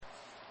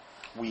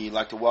We'd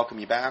like to welcome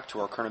you back to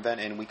our current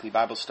event and weekly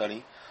Bible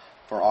study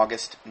for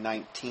August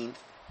 19th,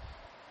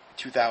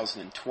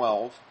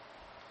 2012.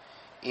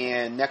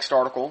 And next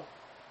article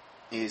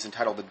is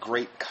entitled "The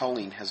Great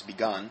Culling Has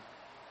Begun."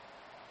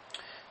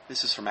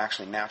 This is from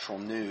actually Natural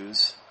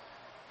News.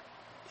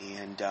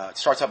 And it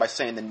starts out by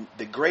saying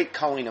the great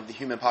culling of the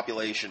human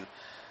population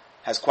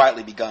has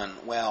quietly begun.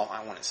 Well,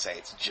 I want to say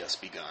it's just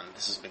begun.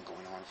 This has been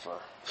going on for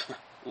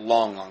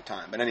long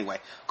time. But anyway,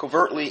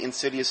 covertly,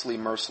 insidiously,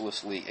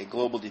 mercilessly, a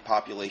global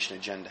depopulation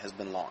agenda has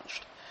been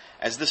launched.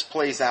 As this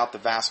plays out, the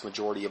vast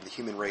majority of the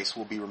human race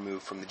will be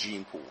removed from the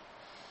gene pool,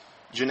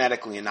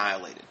 genetically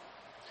annihilated.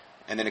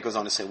 And then it goes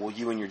on to say, will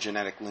you and your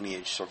genetic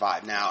lineage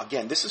survive? Now,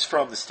 again, this is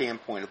from the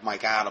standpoint of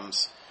Mike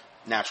Adams,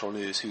 Natural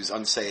News, who's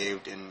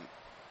unsaved and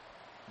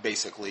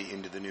basically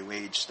into the New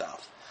Age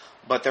stuff.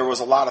 But there was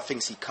a lot of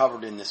things he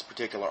covered in this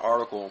particular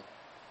article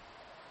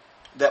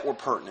that were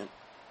pertinent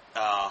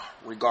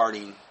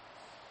regarding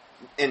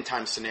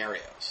end-time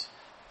scenarios.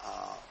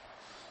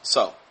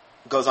 So,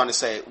 it goes on to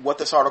say, what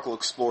this article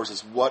explores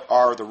is what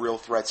are the real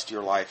threats to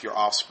your life, your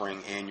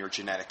offspring, and your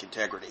genetic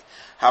integrity.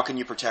 How can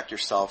you protect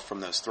yourself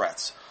from those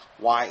threats?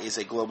 Why is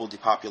a global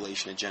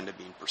depopulation agenda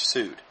being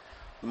pursued?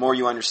 The more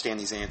you understand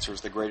these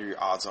answers, the greater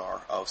your odds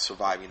are of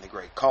surviving the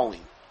Great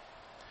Culling.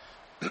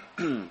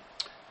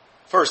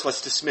 First,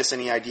 let's dismiss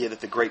any idea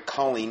that the Great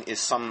Culling is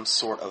some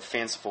sort of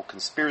fanciful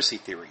conspiracy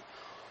theory.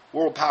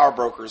 World power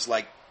brokers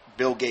like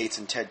Bill Gates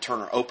and Ted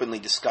Turner openly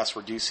discuss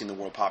reducing the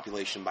world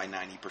population by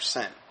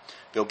 90%.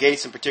 Bill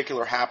Gates in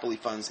particular happily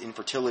funds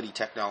infertility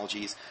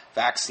technologies,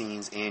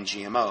 vaccines, and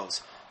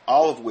GMOs,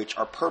 all of which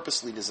are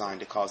purposely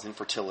designed to cause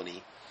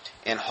infertility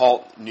and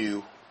halt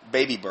new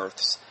baby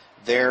births,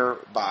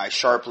 thereby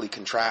sharply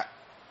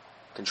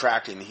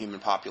contracting the human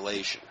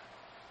population.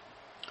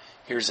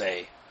 Here's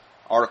a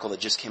article that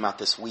just came out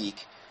this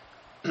week.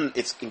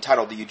 It's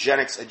entitled "The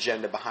Eugenics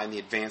Agenda Behind the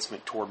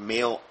Advancement Toward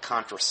Male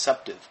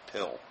Contraceptive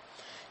Pill."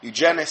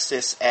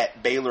 Eugenicists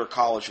at Baylor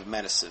College of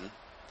Medicine,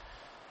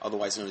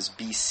 otherwise known as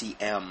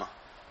BCM,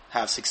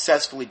 have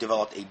successfully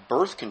developed a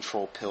birth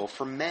control pill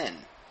for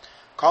men.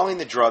 Calling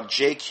the drug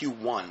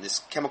JQ1, this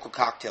chemical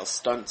cocktail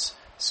stunts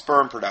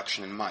sperm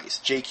production in mice.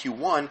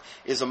 JQ1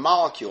 is a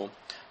molecule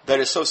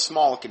that is so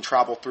small it can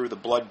travel through the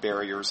blood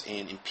barriers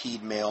and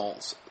impede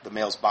the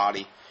male's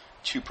body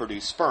to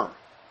produce sperm.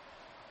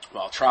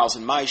 While trials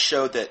in mice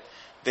showed that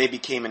they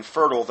became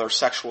infertile, their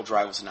sexual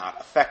drive was not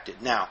affected.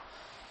 Now,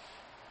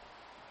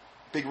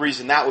 big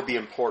reason that would be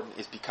important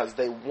is because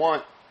they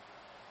want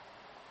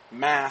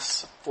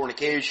mass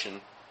fornication,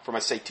 from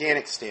a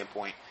satanic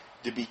standpoint,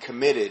 to be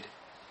committed,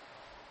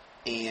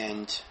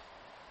 and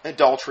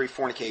adultery,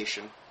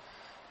 fornication,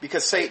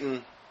 because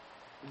Satan,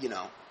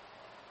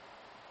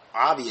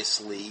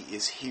 obviously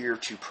is here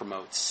to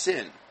promote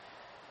sin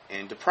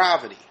and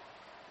depravity.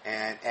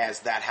 And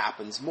as that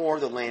happens more,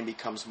 the land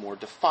becomes more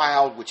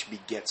defiled, which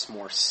begets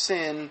more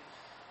sin,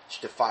 which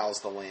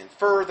defiles the land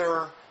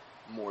further.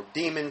 More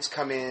demons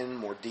come in.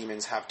 More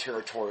demons have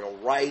territorial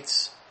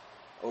rights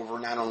over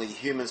not only the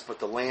humans, but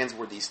the lands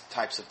where these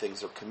types of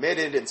things are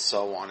committed, and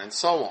so on and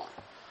so on.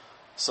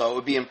 So it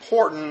would be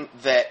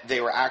important that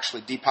they were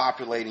actually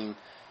depopulating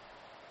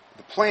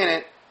the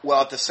planet,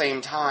 while at the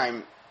same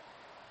time,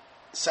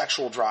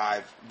 sexual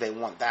drive, they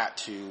want that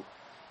to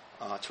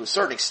a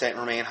certain extent,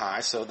 remain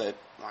high, so that,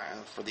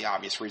 for the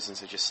obvious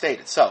reasons I just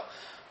stated. So,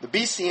 the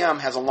BCM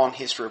has a long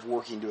history of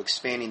working to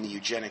expanding the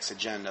eugenics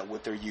agenda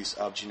with their use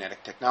of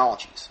genetic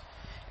technologies,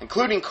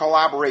 including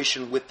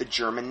collaboration with the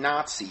German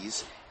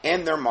Nazis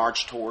and their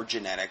march toward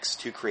genetics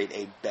to create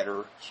a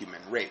better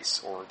human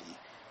race, or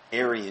the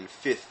Aryan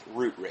Fifth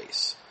Root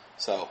Race.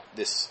 So,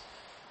 this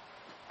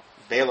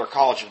Baylor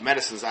College of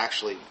Medicine is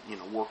actually,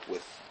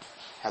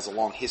 has a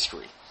long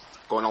history,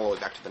 going all the way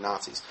back to the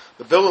Nazis.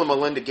 The Bill and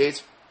Melinda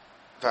Gates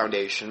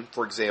Foundation,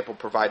 for example,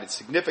 provided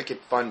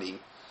significant funding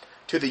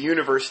to the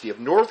University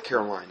of North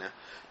Carolina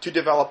to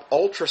develop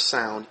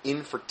ultrasound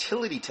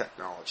infertility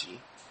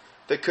technology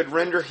that could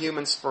render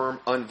human sperm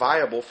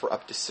unviable for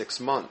up to 6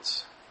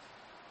 months.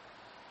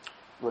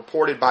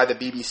 Reported by the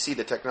BBC,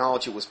 the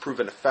technology was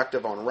proven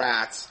effective on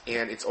rats,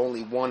 and it's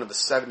only one of the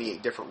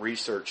 78 different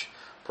research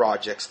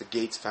projects the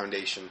Gates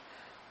Foundation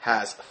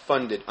has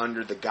funded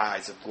under the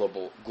guise of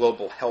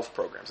global health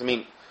programs. I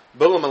mean,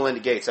 Bill and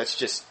Melinda Gates, that's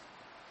just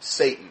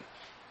Satan.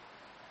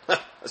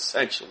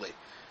 Essentially.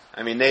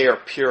 I mean, they are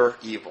pure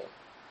evil.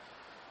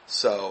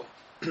 So,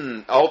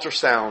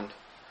 ultrasound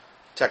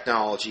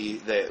technology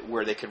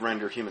where they could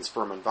render human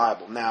sperm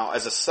unviable. Now,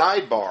 as a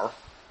sidebar,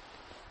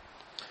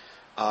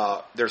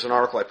 there's an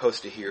article I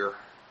posted here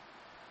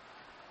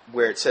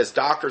where it says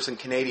doctors and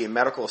Canadian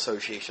medical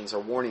associations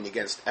are warning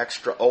against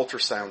extra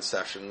ultrasound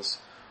sessions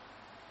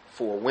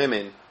for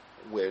women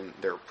when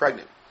they're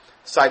pregnant,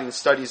 citing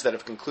studies that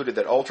have concluded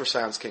that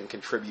ultrasounds can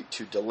contribute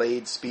to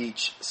delayed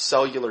speech,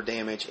 cellular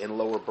damage, and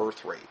lower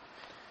birth rate.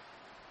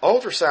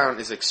 Ultrasound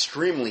is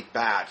extremely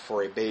bad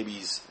for a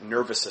baby's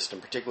nervous system,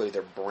 particularly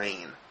their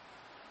brain.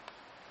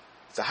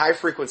 It's a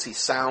high-frequency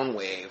sound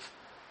wave,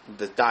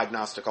 the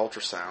diagnostic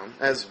ultrasound,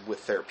 as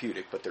with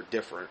therapeutic, but they're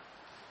different.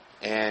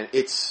 And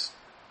it's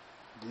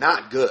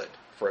not good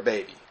for a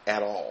baby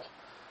at all.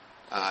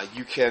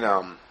 You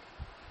can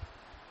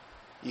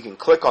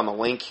click on the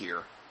link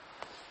here,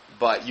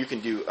 but you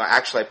can do.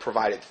 Actually, I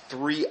provided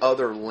 3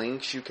 other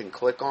links you can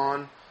click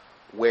on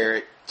where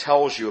it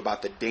tells you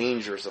about the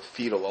dangers of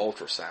fetal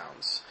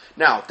ultrasounds.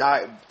 Now,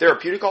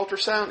 therapeutic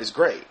ultrasound is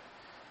great.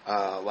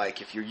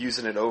 Like if you're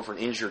using it over an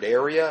injured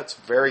area, it's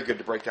very good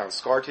to break down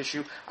scar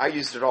tissue. I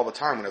used it all the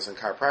time when I was in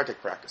chiropractic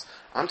practice.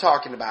 I'm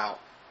talking about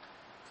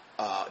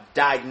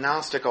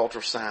diagnostic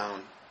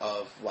ultrasound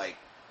of like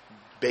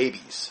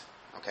babies.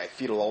 Okay,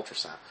 fetal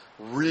ultrasound.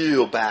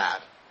 Real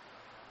bad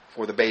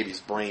for the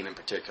baby's brain in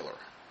particular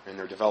and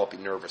their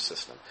developing nervous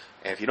system.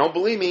 And if you don't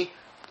believe me,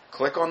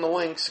 click on the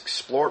links,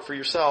 explore it for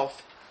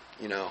yourself.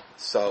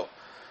 So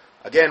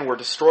again, we're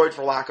destroyed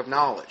for lack of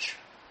knowledge.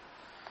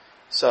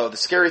 So the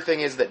scary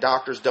thing is that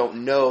doctors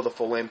don't know the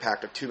full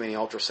impact of too many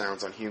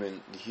ultrasounds on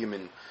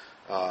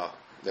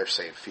they're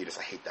saying fetus,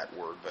 I hate that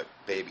word, but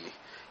baby.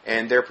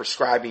 And they're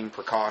prescribing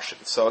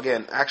precautions. So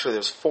again, actually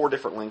there's 4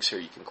 different links here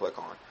you can click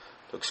on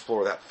to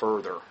explore that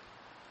further.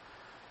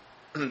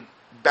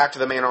 Back to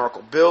the main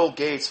article. Bill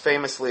Gates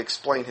famously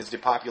explained his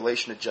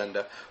depopulation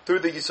agenda through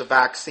the use of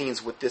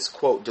vaccines with this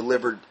quote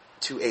delivered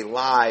to a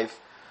live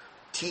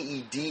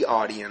TED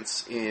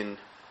audience in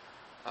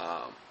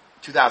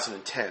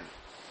 2010.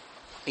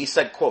 He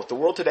said, quote, "The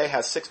world today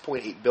has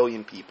 6.8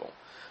 billion people.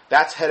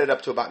 That's headed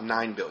up to about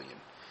 9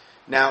 billion.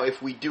 Now,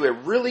 if we do a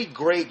really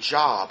great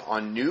job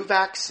on new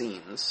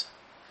vaccines,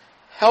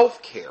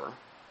 healthcare,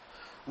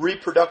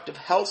 reproductive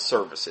health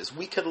services,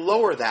 we could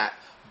lower that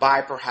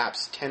by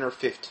perhaps 10 or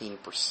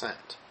 15%.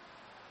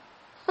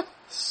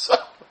 So,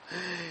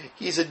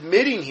 he's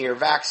admitting here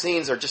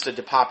vaccines are just a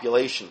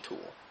depopulation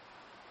tool.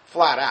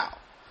 Flat out.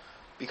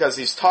 Because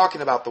he's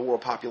talking about the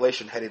world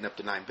population heading up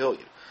to 9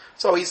 billion.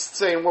 So he's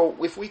saying, well,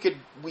 if we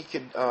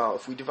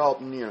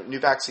develop new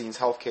vaccines,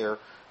 healthcare,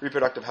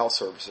 reproductive health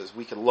services,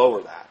 we could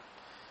lower that.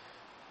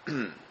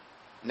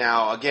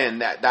 Now,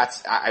 again,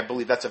 I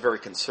believe that's a very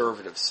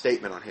conservative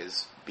statement on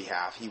his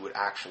behalf. He would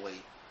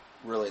actually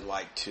really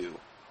like to,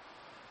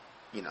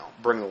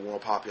 bring the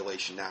world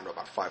population down to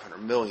about 500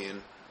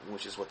 million,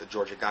 which is what the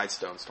Georgia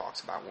Guidestones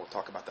talks about. We'll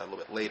talk about that a little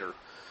bit later.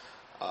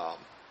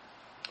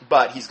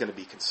 But he's going to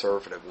be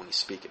conservative when he's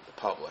speaking to the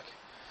public.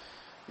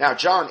 Now,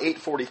 John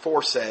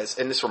 8:44 says,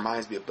 and this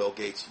reminds me of Bill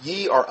Gates,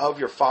 "Ye are of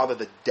your father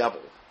the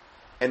devil,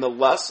 and the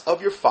lusts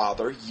of your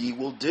father ye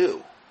will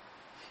do.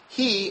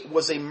 He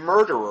was a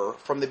murderer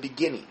from the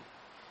beginning,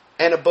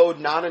 and abode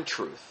not in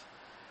truth,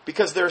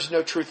 because there is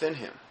no truth in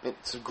him."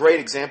 It's a great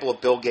example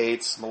of Bill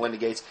Gates, Melinda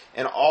Gates,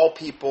 and all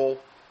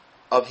people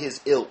of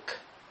his ilk.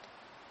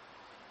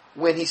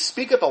 When he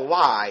speaketh a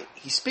lie,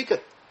 he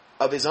speaketh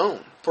of his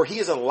own, for he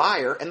is a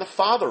liar and the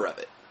father of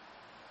it.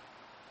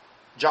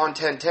 John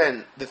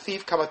 10:10, "The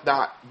thief cometh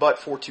not but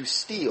for to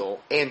steal,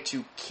 and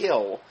to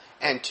kill,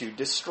 and to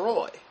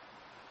destroy.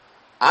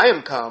 I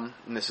am come,"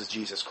 and this is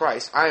Jesus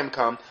Christ, "I am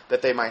come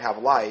that they might have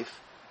life,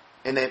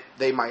 and that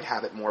they might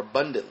have it more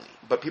abundantly."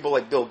 But people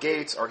like Bill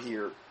Gates are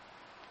here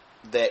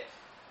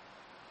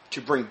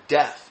to bring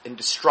death and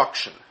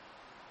destruction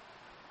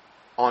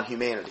on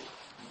humanity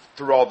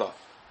through all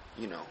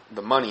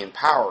the money and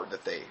power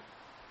that they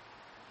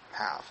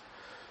have.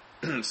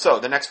 So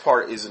the next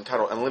part is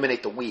entitled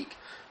 "Eliminate the Weak."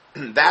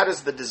 That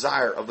is the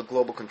desire of the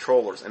global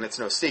controllers, and it's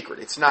no secret.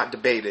 It's not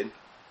debated.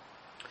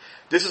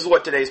 This is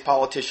what today's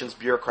politicians,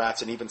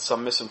 bureaucrats, and even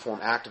some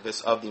misinformed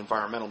activists of the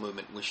environmental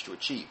movement wish to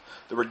achieve.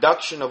 The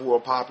reduction of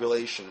world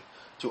population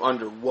to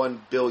under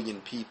 1 billion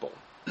people.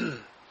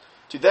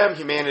 To them,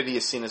 humanity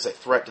is seen as a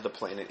threat to the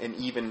planet and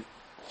even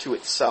to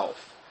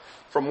itself.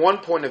 From one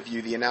point of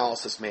view, the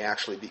analysis may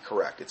actually be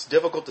correct. It's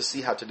difficult to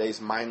see how today's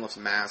mindless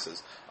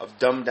masses of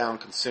dumbed-down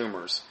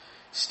consumers,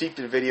 steeped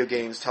in video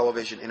games,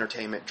 television,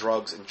 entertainment,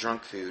 drugs, and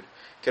junk food,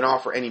 can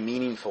offer any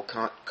meaningful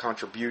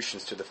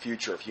contributions to the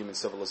future of human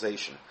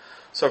civilization.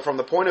 So from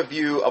the point of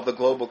view of the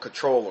global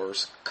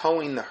controllers,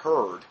 culling the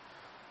herd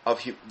of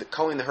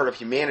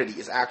humanity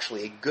is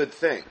actually a good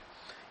thing.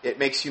 It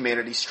makes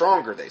humanity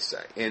stronger, they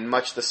say, in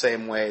much the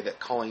same way that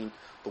culling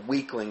the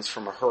weaklings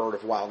from a herd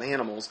of wild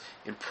animals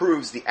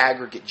improves the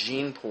aggregate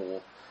gene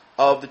pool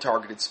of the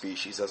targeted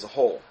species as a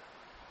whole.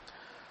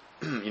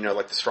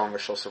 Like the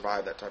strongest shall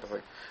survive, that type of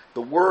thing.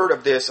 The word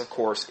of this, of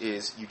course,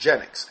 is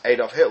eugenics.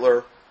 Adolf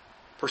Hitler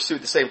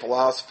pursued the same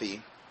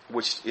philosophy,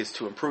 which is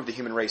to improve the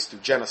human race through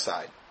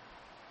genocide.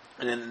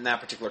 And in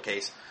that particular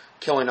case,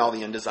 killing all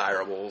the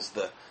undesirables,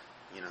 the,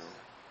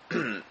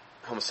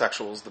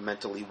 homosexuals, the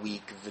mentally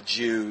weak, the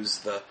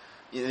Jews,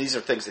 these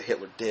are things that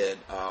Hitler did.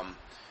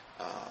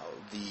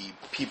 The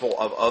people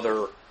of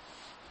other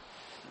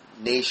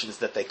nations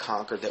that they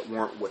conquered that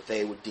weren't what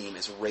they would deem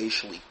as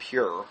racially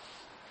pure.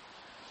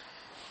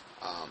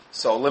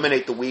 So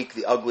eliminate the weak,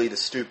 the ugly, the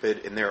stupid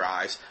in their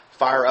eyes.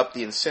 Fire up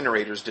the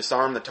incinerators,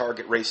 disarm the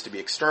target race to be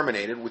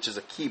exterminated, which is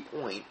a key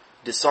point.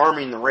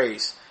 Disarming the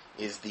race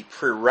is the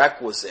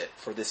prerequisite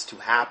for this to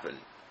happen.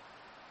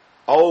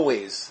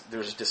 Always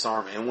there's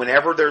disarmament. And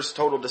whenever there's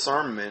total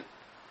disarmament,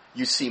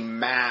 you see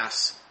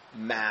mass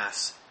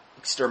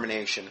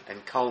extermination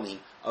and culling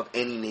of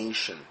any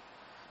nation.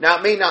 Now,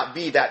 it may not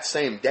be that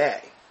same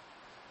day,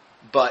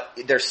 but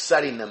they're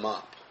setting them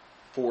up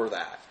for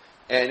that.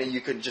 And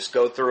you can just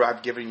go through,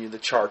 I've given you the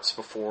charts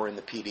before in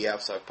the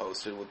PDFs I've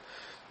posted with,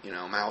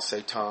 Mao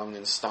Zedong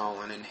and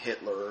Stalin and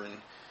Hitler and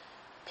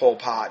Pol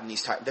Pot and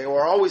these types. They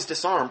were always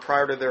disarmed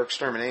prior to their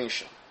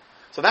extermination.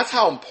 So that's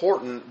how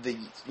important the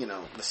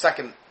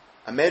Second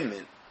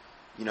Amendment,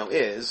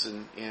 is.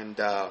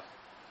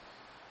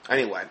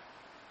 Anyway.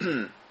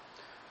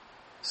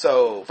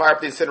 So, fire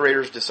up the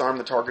incinerators, disarm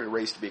the targeted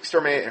race to be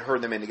exterminated, and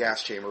herd them into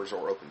gas chambers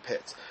or open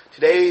pits.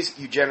 Today's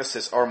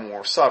eugenicists are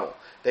more subtle.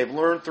 They've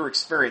learned through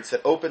experience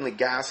that openly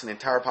gassing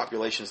entire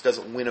populations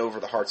doesn't win over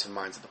the hearts and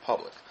minds of the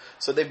public.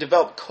 So they've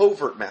developed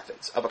covert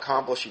methods of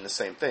accomplishing the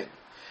same thing.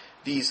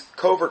 These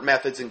covert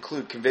methods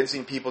include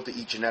convincing people to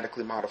eat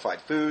genetically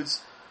modified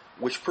foods,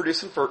 which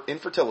produce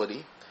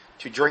infertility,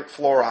 to drink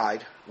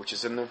fluoride, which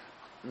is in the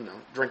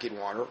drinking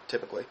water,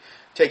 typically,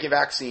 taking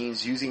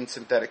vaccines, using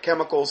synthetic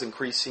chemicals,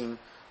 increase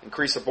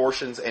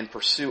abortions, and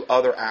pursue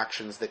other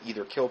actions that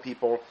either kill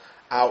people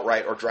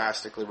outright or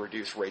drastically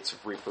reduce rates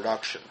of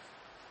reproduction.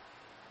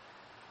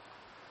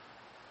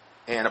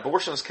 And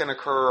abortions can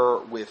occur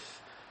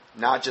with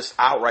not just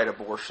outright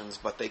abortions,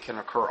 but they can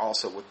occur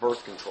also with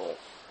birth control.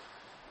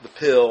 The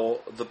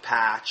pill, the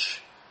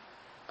patch,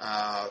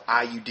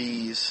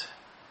 IUDs,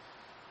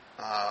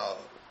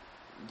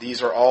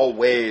 these are all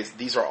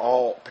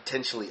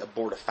potentially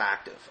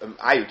abortifactive.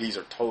 IUDs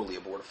are totally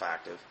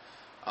abortifactive.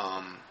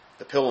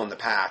 The pill and the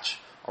patch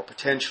are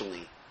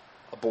potentially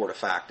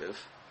abortifactive.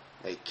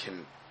 They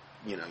can,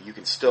 you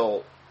can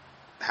still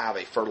have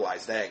a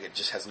fertilized egg. It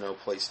just has no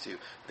place to,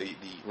 the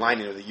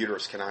lining of the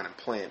uterus cannot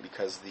implant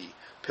because the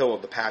pill or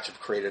the patch have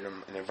created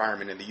an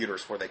environment in the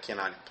uterus where they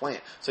cannot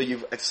implant. So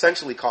you've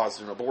essentially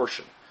caused an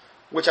abortion,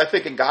 which I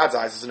think in God's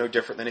eyes is no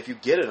different than if you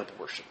get an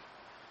abortion.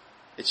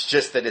 It's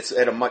just that it's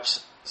at a much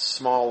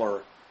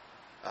smaller,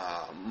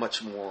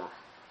 much more,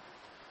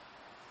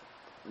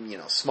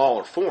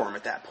 smaller form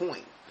at that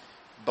point.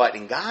 But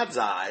in God's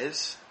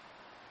eyes,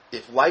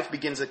 if life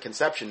begins at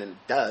conception, and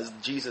it does,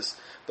 Jesus,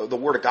 the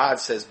Word of God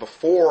says,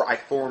 before I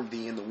formed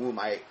thee in the womb,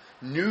 I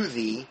knew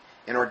thee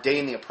and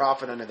ordained thee a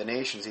prophet unto the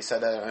nations. He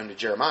said that unto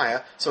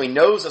Jeremiah. So he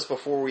knows us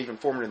before we even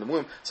formed it in the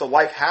womb. So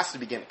life has to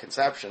begin at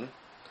conception.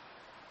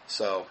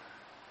 So,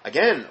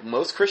 again,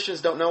 most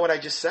Christians don't know what I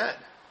just said.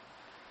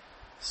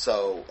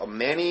 So,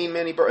 many,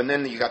 and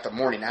then you got the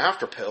morning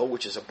after pill,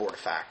 which is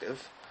abortifactive.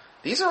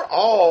 These are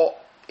all,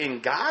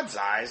 in God's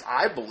eyes,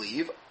 I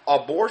believe,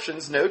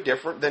 abortions no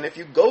different than if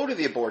you go to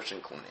the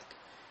abortion clinic.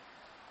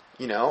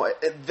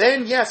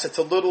 Then yes,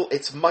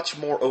 it's much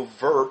more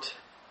overt.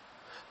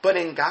 But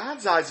in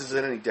God's eyes, is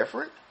it any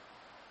different?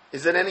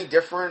 Is it any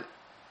different,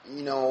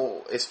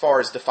 as far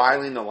as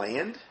defiling the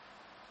land?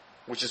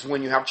 Which is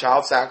when you have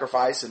child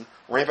sacrifice and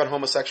rampant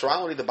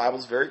homosexuality, the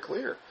Bible's very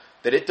clear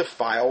that it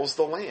defiles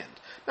the land.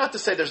 Not to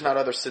say there's not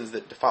other sins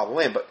that defile the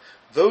land, but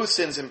those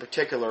sins in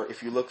particular,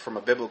 if you look from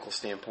a biblical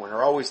standpoint,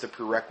 are always the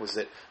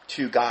prerequisite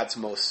to God's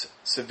most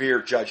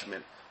severe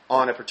judgment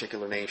on a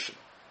particular nation.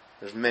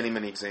 There's many,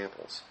 many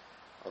examples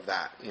of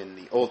that in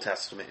the Old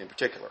Testament in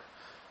particular.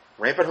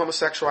 Rampant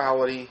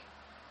homosexuality,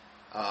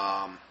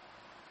 and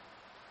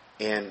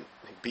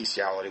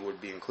bestiality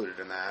would be included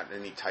in that.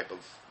 Any type of,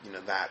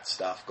 that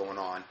stuff going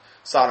on.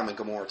 Sodom and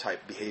Gomorrah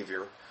type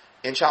behavior.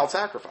 And child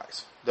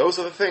sacrifice. Those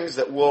are the things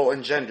that will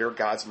engender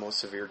God's most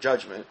severe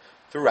judgment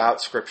throughout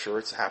Scripture.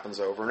 It happens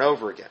over and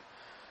over again.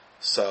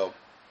 So,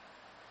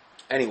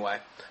 anyway.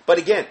 But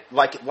again,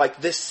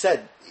 like this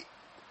said,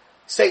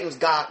 Satan's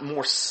got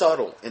more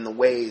subtle in the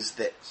ways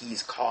that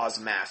he's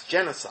caused mass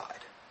genocide.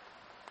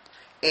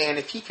 And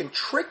if he can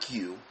trick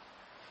you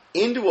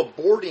into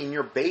aborting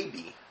your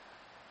baby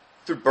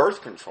through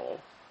birth control,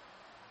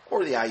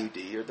 or the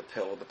IUD, or the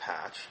pill, or the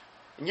patch,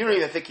 and you don't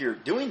even think you're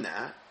doing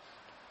that,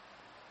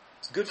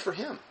 it's good for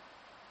him.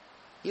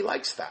 He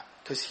likes that,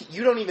 because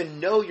you don't even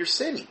know you're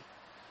sinning.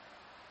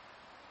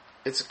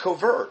 It's a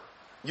covert.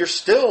 You're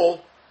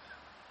still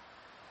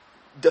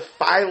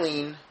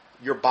defiling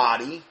your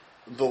body,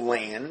 the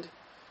land,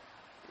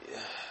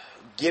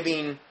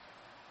 giving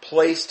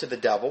place to the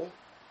devil,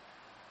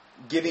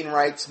 giving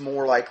rights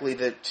more likely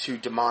to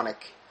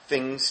demonic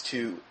things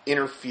to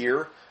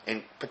interfere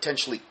and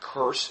potentially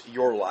curse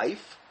your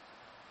life.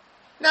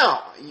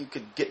 Now, you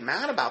could get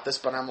mad about this,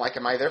 but I'm like,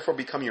 am I therefore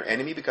become your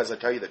enemy because I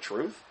tell you the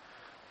truth?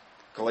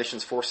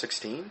 Galatians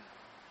 4:16.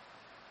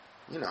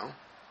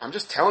 I'm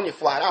just telling you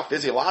flat out,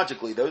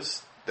 physiologically,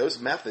 those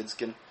methods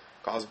can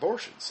cause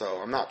abortion.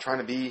 So I'm not trying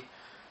to be,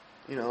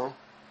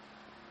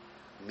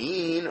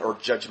 mean or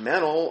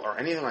judgmental or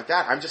anything like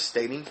that. I'm just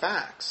stating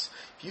facts.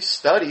 If you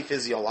study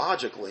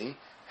physiologically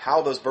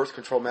how those birth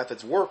control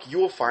methods work, you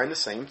will find the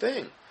same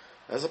thing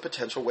as a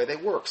potential way they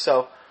work.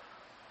 So,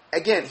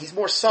 again, he's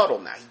more subtle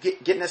now. He's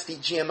getting us to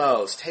eat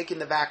GMOs, taking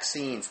the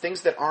vaccines,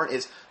 things that aren't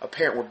as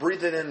apparent. We're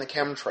breathing in the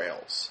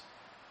chemtrails.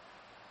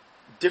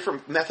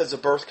 Different methods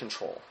of birth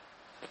control.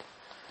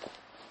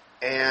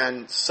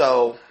 And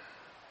so,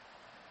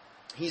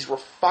 he's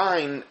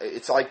refined,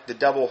 it's like the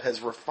devil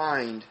has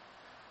refined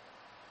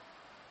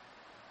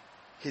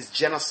his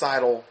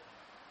genocidal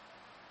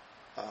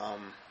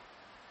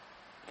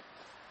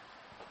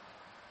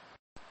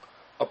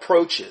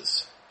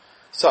approaches.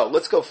 So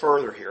let's go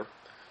further here.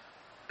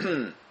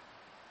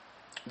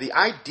 The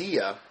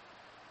idea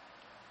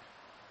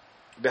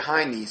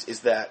behind these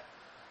is that,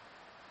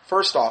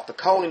 first off, the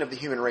culling of the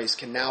human race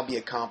can now be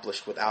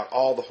accomplished without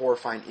all the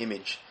horrifying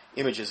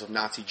images of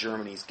Nazi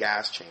Germany's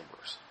gas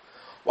chambers.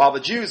 While the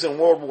Jews in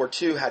World War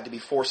II had to be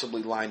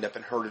forcibly lined up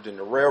and herded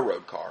into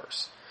railroad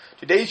cars,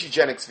 today's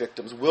eugenics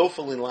victims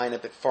willfully line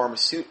up at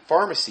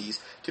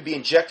pharmacies to be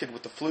injected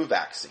with the flu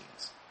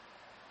vaccines,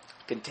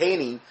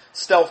 containing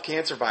stealth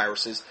cancer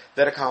viruses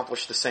that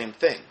accomplish the same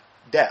thing,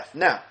 death.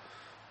 Now,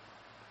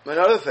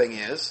 another thing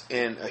is,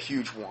 and a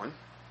huge one,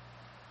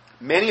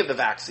 many of the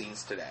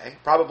vaccines today,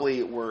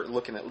 probably we're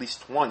looking at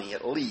least 20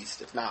 at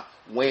least, if not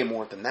way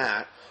more than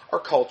that, are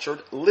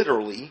cultured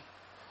literally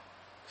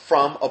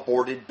from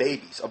aborted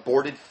babies,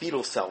 aborted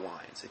fetal cell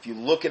lines. If you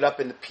look it up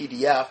in the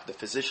PDF, the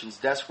physician's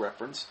desk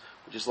reference,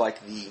 which is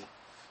like the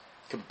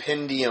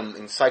compendium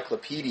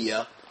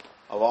encyclopedia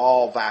of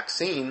all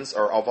vaccines,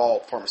 or of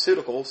all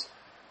pharmaceuticals,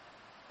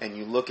 and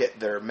you look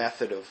at their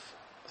method of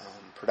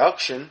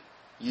production,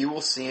 you will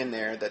see in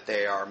there that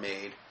they are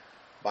made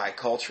by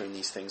culturing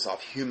these things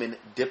off human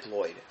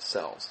diploid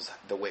cells, is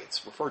the way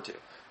it's referred to.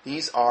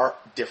 These are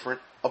different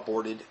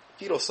aborted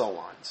fetal cell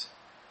lines.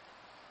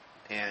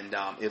 And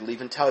it'll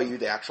even tell you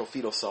the actual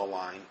fetal cell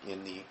line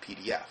in the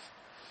PDF.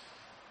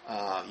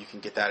 You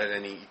can get that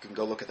you can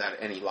go look at that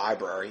at any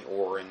library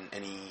or in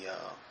any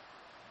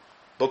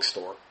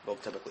bookstore. They'll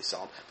typically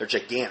sell them. They're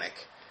gigantic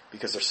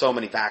because there's so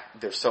many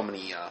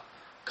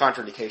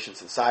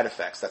contraindications and side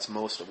effects. That's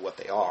most of what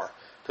they are.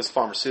 Because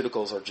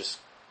pharmaceuticals are just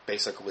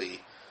basically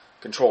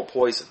controlled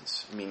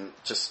poisons. I mean,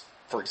 just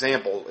for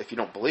example, if you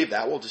don't believe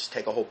that, we'll just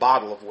take a whole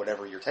bottle of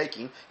whatever you're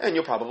taking and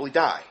you'll probably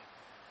die.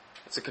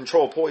 It's a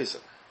controlled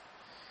poison.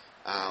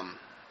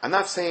 I'm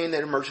not saying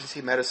that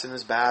emergency medicine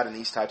is bad and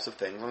these types of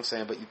things. I'm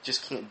saying, but you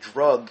just can't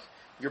drug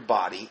your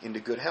body into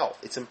good health.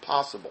 It's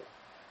impossible.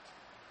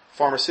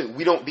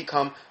 We don't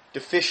become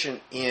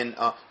deficient in,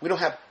 we don't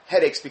have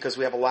headaches because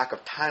we have a lack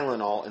of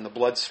Tylenol in the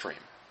bloodstream.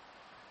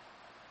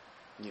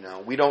 You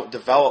know, we don't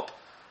develop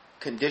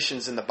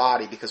conditions in the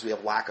body because we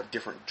have lack of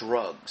different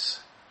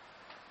drugs.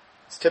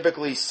 It's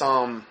typically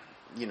some,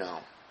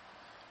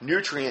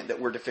 nutrient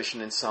that we're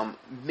deficient in, some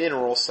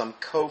mineral, some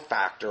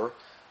cofactor,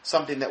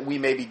 something that we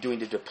may be doing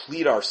to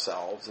deplete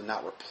ourselves and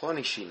not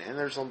replenishing it. And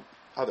there's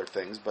other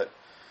things, but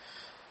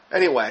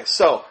anyway,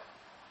 so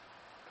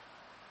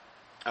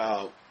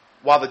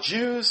while the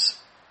Jews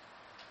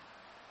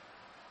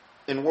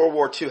in World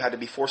War II had to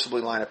be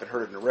forcibly lined up and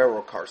herded in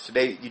railroad cars,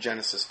 today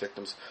eugenicist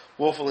victims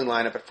willfully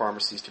line up at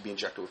pharmacies to be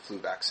injected with flu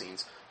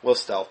vaccines, with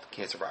stealth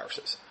cancer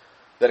viruses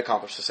that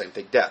accomplish the same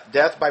thing, death.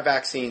 Death by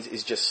vaccines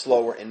is just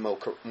slower and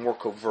more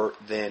covert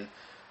than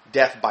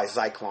death by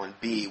Zyklon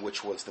B,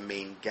 which was the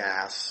main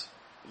gas,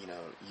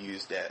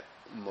 used at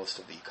most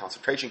of the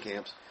concentration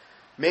camps,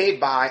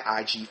 made by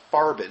IG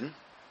Farben,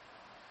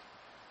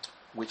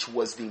 which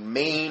was the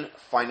main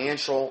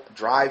financial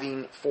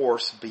driving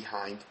force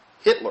behind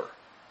Hitler.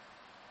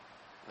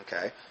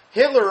 Okay?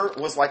 Hitler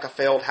was like a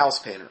failed house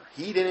painter.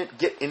 He didn't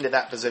get into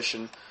that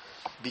position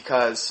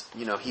because,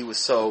 he was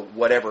so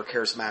whatever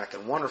charismatic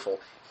and wonderful.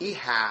 He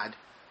had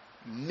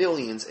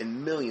millions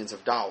and millions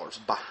of dollars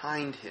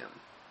behind him.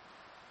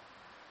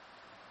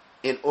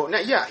 Now,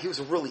 yeah, he was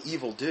a really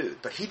evil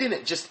dude, but he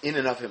didn't just in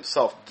and of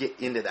himself get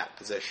into that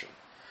position.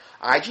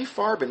 IG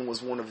Farben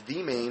was one of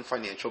the main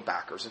financial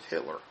backers of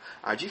Hitler.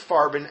 IG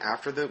Farben,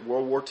 after the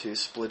World War II,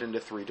 split into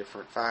 3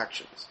 different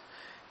factions.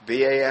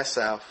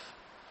 BASF,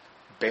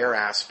 Bayer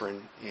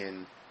Aspirin,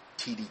 and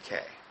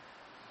TDK.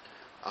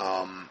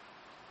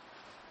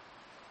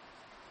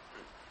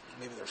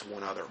 Maybe there's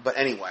one other. But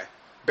anyway,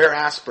 Bayer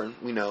Aspirin,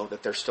 we know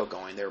that they're still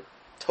going. They're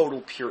total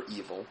pure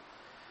evil.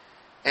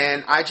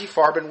 And IG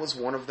Farben was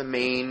one of the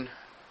main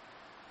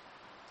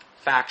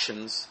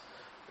factions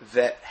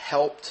that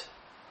helped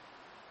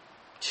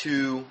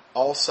to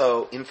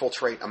also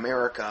infiltrate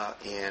America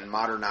and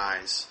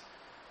modernize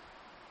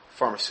the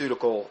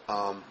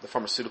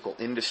pharmaceutical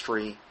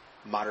industry,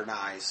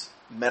 modernize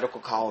medical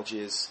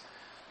colleges.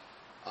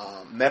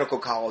 Medical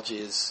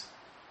colleges,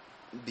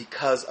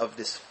 because of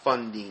this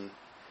funding,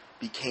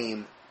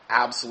 became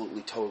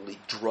absolutely, totally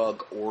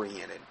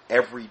drug-oriented.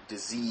 Every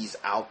disease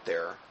out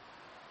there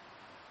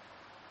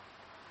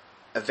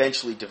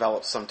eventually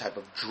develop some type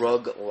of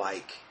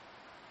drug-like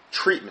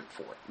treatment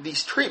for it.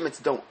 These treatments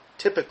don't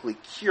typically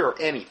cure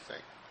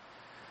anything.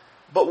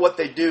 But what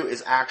they do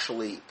is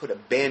actually put a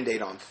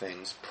Band-Aid on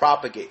things,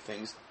 propagate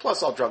things,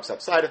 plus all drugs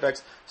have side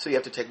effects, so you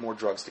have to take more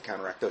drugs to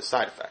counteract those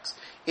side effects.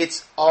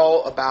 It's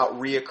all about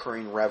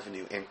reoccurring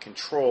revenue and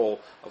control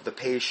of the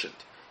patient.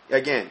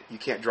 Again, you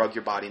can't drug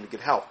your body into good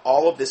health.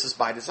 All of this is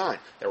by design.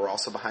 They were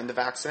also behind the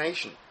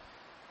vaccination,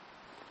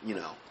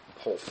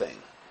 whole thing.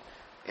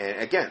 And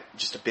again,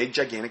 just a big,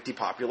 gigantic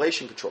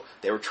depopulation control.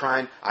 They were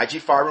trying,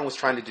 IG Farben was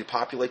trying to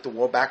depopulate the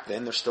world back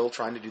then. They're still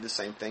trying to do the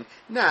same thing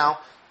now.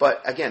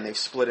 But again, they've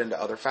split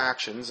into other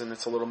factions, and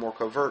it's a little more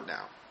covert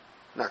now.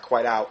 not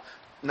quite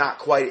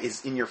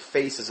as in your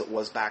face as it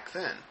was back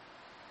then.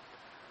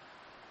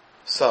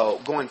 So,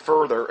 going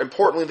further,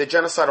 importantly, the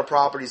genocidal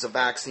properties of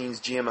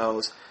vaccines,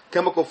 GMOs,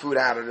 chemical food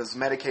additives,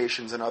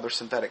 medications, and other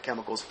synthetic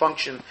chemicals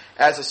function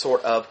as a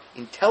sort of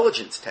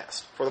intelligence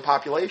test for the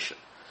population.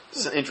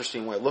 This is an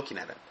interesting way of looking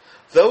at it.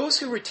 Those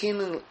who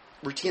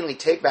routinely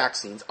take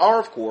vaccines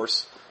are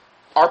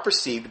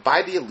perceived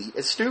by the elite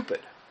as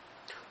stupid.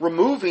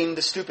 Removing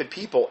the stupid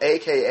people,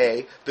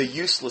 aka the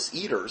useless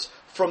eaters,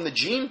 from the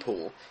gene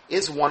pool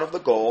is one of the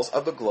goals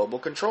of the global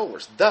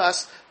controllers.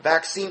 Thus,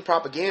 vaccine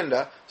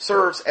propaganda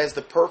serves as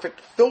the perfect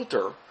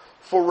filter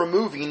for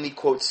removing the,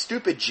 quote,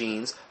 stupid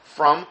genes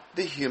from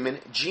the human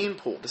gene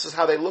pool. This is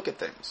how they look at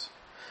things.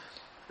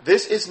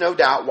 This is no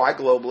doubt why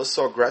globalists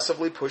so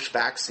aggressively push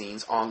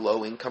vaccines on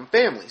low-income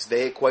families.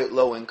 They equate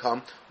low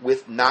income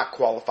with not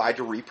qualified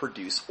to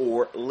reproduce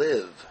or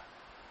live.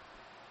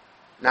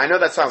 Now, I know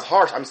that sounds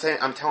harsh.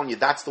 I'm telling you,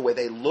 that's the way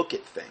they look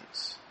at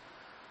things.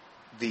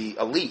 The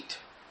elite.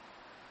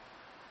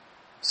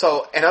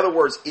 So, in other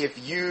words, if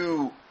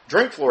you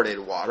drink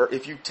fluoridated water,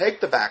 if you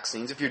take the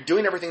vaccines, if you're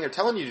doing everything they're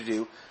telling you to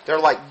do, they're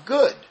like,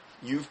 good.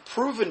 You've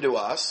proven to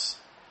us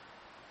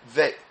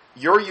that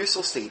you're a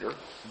useless eater,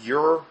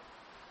 you're,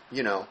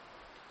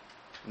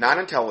 not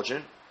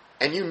intelligent,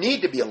 and you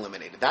need to be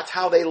eliminated. That's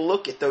how they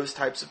look at those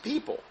types of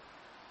people.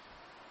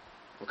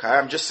 Okay,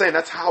 I'm just saying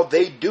that's how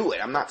they do it.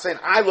 I'm not saying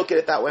I look at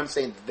it that way, I'm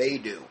saying they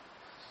do.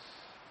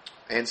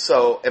 And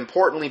so,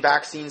 importantly,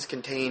 vaccines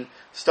contain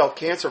stealth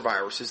cancer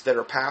viruses that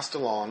are passed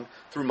along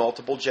through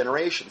multiple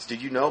generations.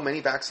 Did you know many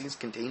vaccines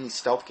contain these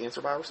stealth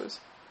cancer viruses?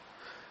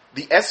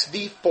 The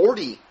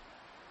SV40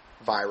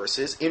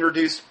 viruses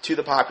introduced to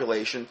the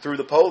population through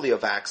the polio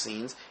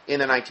vaccines in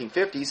the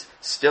 1950s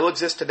still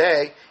exist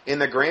today in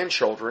the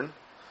grandchildren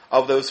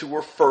of those who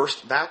were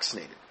first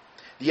vaccinated.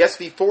 The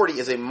SV40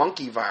 is a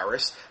monkey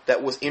virus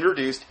that was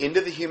introduced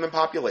into the human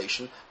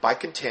population by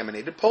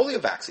contaminated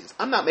polio vaccines.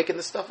 I'm not making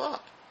this stuff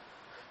up.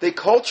 They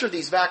culture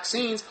these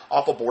vaccines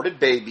off aborted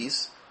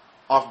babies,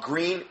 off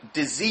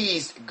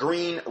diseased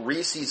green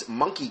Rhesus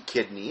monkey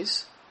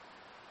kidneys,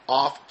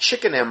 off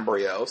chicken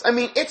embryos. I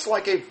mean, it's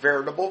like a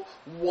veritable,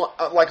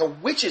 like a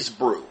witch's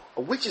brew,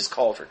 a witch's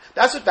cauldron.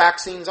 That's what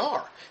vaccines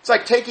are. It's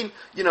like taking,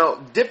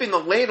 dipping the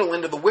ladle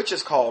into the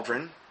witch's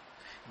cauldron,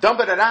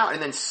 dumping it out,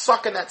 and then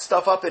sucking that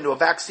stuff up into a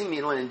vaccine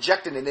needle and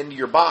injecting it into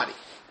your body.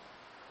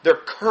 They're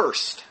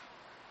cursed.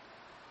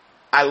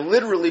 I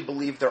literally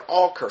believe they're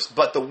all cursed.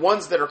 But the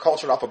ones that are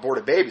cultured off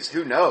aborted babies,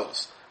 who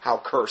knows how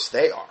cursed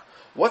they are.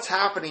 What's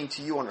happening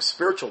to you on a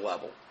spiritual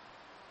level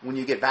when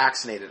you get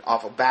vaccinated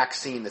off a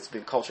vaccine that's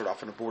been cultured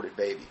off an aborted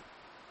baby?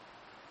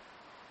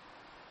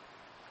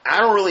 I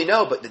don't really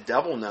know, but the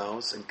devil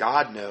knows, and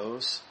God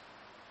knows,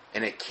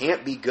 and it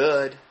can't be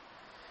good.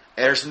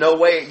 There's no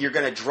way you're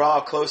going to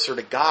draw closer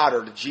to God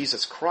or to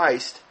Jesus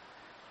Christ.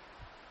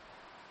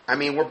 I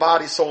mean, we're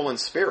body, soul, and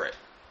spirit.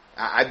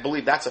 I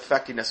believe that's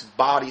affecting us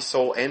body,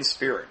 soul, and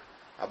spirit.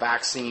 A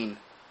vaccine,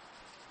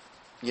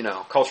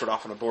 cultured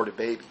off an aborted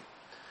baby.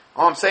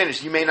 All I'm saying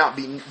is you may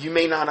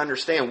not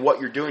understand what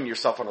you're doing to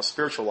yourself on a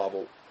spiritual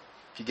level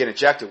if you get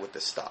injected with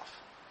this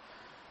stuff.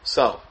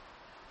 So,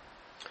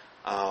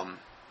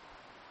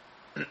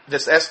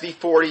 this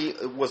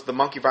SV40 was the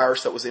monkey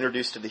virus that was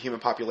introduced to the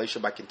human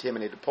population by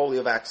contaminated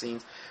polio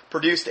vaccines,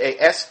 produced a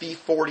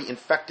SV40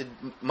 infected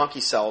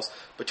monkey cells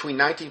between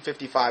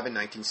 1955 and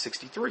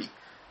 1963.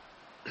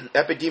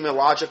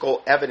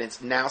 Epidemiological evidence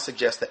now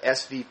suggests that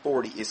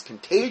SV40 is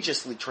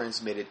contagiously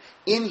transmitted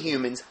in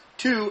humans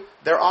to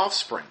their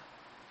offspring.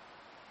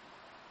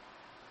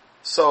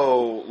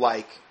 So,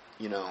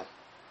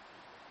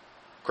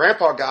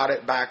 Grandpa got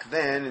it back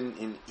then,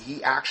 and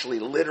he actually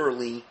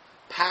literally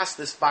passed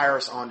this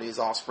virus on to his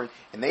offspring,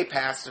 and they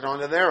passed it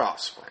on to their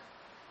offspring.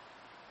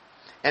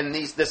 And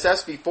this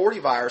SV40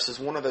 virus is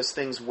one of those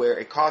things where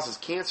it causes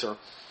cancer,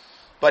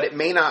 but it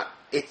may not,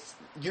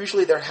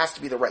 usually there has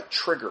to be the right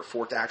trigger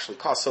for it to actually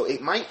cause. So you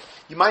might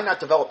not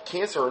develop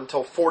cancer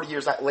until 40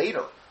 years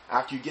later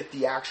after you get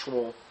the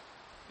actual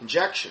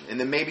injection. And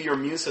then maybe your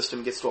immune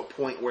system gets to a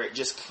point where it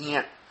just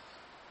can't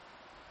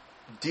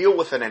deal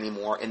with it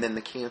anymore, and then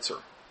the cancer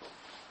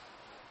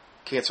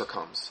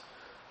comes.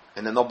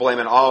 And then they'll blame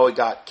it, it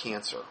got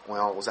cancer.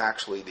 Well, it was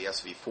actually the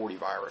SV40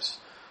 virus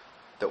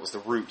that was the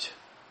root.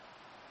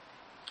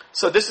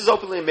 So this is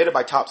openly admitted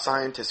by top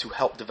scientists who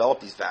helped develop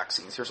these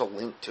vaccines. Here's a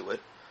link to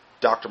it.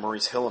 Dr.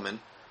 Maurice Hilleman,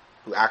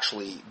 who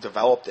actually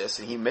developed this,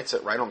 and he admits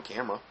it right on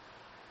camera.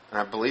 And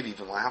I believe he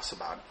even laughs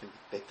about it.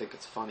 They think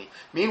it's funny.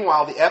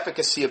 Meanwhile, the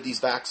efficacy of these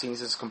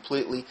vaccines is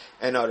completely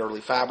and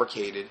utterly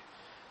fabricated.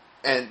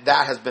 And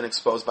that has been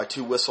exposed by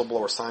two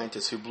whistleblower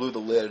scientists who blew the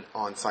lid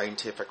on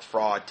scientific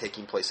fraud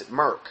taking place at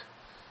Merck.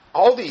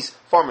 All these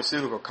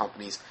pharmaceutical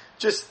companies,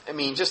 just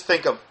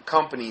think of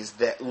companies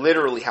that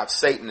literally have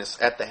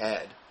Satanists at the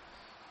head.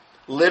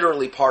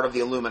 Literally part of the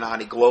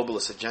Illuminati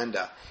globalist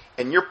agenda.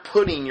 And you're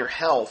putting your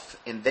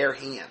health in their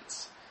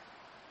hands.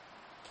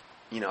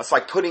 It's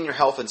like putting your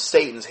health in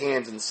Satan's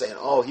hands and saying,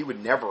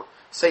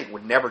 Satan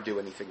would never do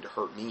anything to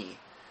hurt me.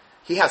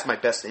 He has my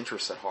best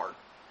interests at heart.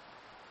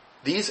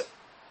 These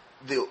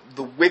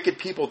the wicked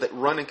people that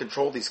run and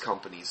control these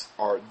companies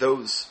are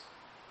those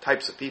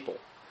types of people.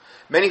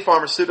 Many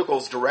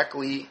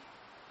pharmaceuticals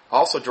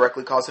also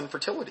directly cause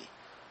infertility.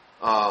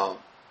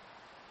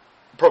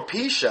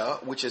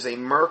 Propecia, which is a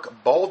Merck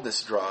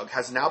baldness drug,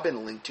 has now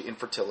been linked to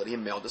infertility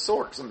and male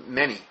disorders. And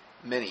many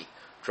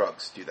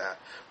drugs do that.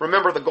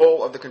 Remember, the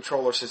goal of the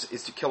controllers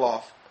is to kill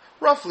off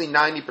roughly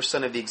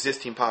 90% of the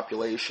existing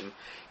population,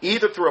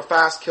 either through a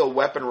fast kill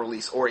weapon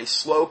release or a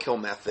slow kill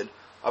method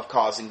of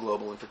causing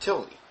global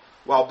infertility.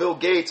 While Bill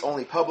Gates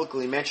only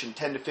publicly mentioned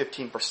 10 to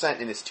 15%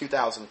 in his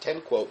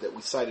 2010 quote that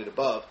we cited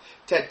above,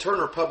 Ted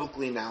Turner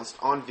publicly announced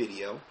on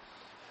video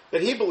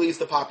that he believes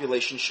the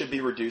population should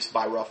be reduced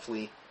by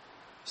roughly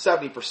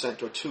 70%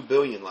 to a 2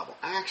 billion level.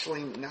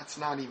 Actually, that's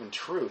not even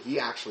true. He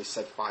actually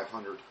said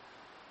 500.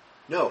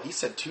 No, he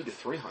said 2 to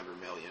 300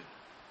 million.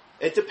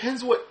 It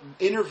depends what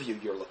interview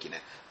you're looking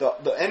at.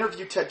 The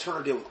interview Ted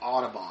Turner did with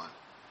Audubon,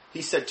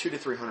 he said 2 to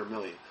 300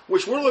 million,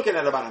 which we're looking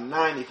at about a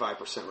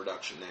 95%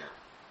 reduction there.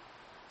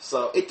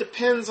 So it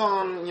depends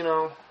on,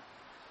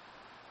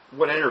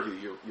 what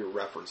interview you're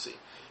referencing.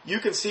 You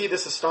can see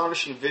this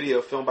astonishing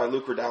video filmed by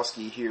Luke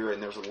Rudkowski here,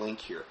 and there's a link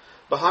here.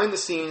 Behind the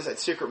scenes at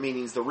secret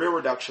meetings, the real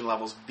reduction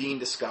levels being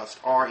discussed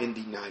are in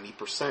the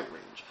 90%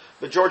 range.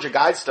 The Georgia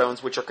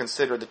Guidestones, which are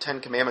considered the 10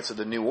 Commandments of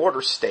the New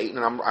Order, state,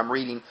 and I'm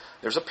reading,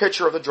 there's a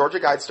picture of the Georgia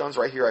Guidestones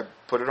right here. I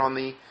put it on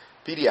the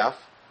PDF.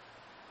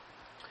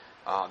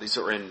 These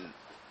are in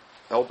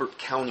Elbert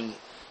County,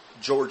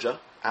 Georgia,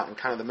 out in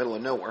kind of the middle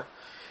of nowhere.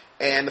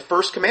 And the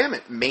first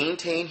commandment,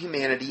 maintain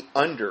humanity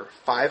under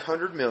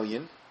 500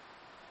 million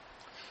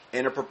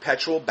in a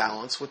perpetual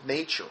balance with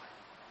nature.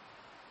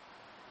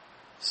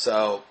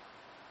 So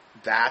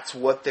that's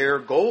what their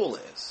goal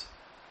is.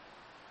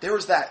 There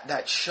was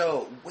that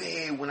show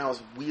way when I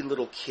was a wee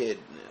little kid.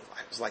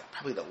 It was like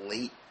probably the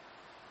late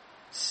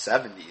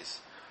 70s,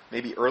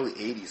 maybe early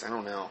 80s, I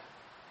don't know.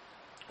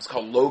 It was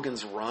called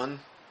Logan's Run.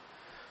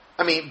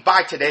 I mean,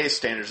 by today's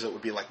standards, it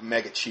would be like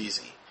mega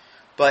cheesy.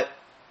 But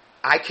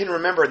I can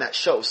remember in that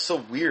show, it was so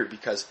weird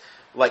because,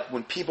 like,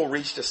 when people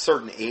reached a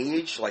certain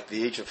age, like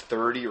the age of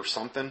 30 or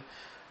something,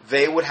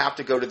 they would have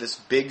to go to this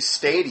big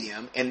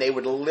stadium, and they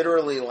would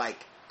literally,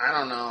 like, I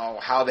don't know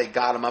how they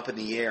got them up in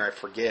the air, I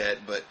forget,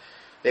 but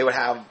they would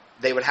have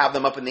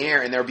them up in the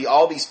air, and there would be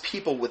all these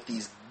people with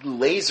these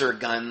laser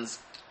guns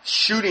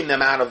shooting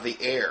them out of the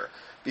air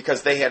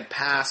because they had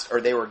passed, or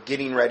they were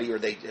getting ready, or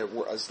it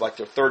was like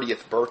their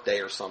 30th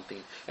birthday or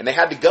something, and they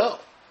had to go.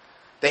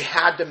 They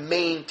had to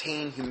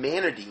maintain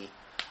humanity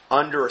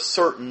under a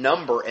certain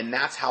number, and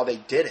that's how they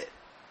did it.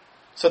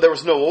 So there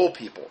was no old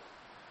people.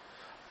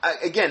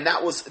 Again,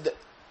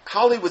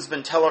 Hollywood's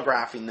been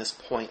telegraphing this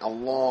point a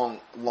long,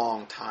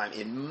 long time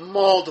in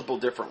multiple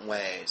different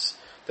ways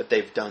that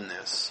they've done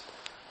this.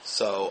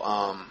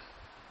 So,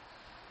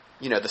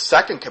 the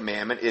second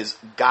commandment is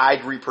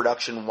guide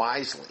reproduction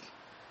wisely.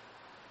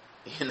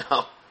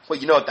 Well,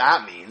 you know what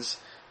that means.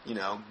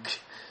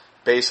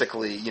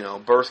 Basically,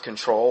 birth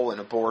control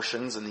and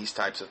abortions and these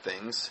types of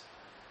things.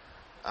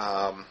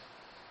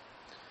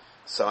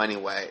 So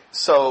anyway,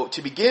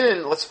 to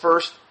begin, let's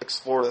first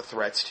explore the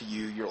threats to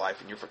you, your life,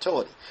 and your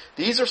fertility.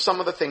 These are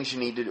some of the things you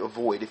need to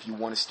avoid if you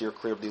want to steer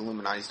clear of the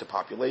Illuminati's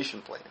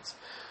depopulation plans.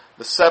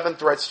 The 7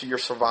 threats to your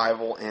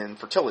survival and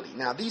fertility.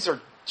 Now, these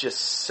are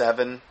just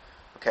 7.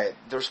 Okay,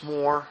 there's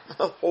more,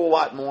 a whole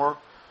lot more.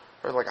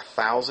 There's like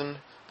 1,000.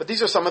 But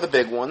these are some of the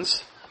big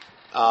ones.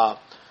 Number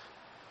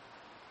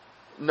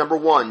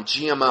 1,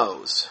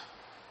 GMOs.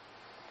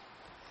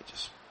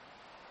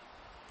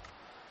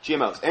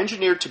 GMOs,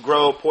 engineered to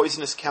grow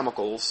poisonous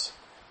chemicals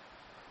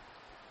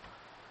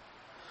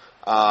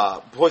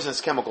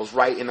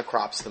right in the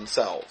crops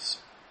themselves.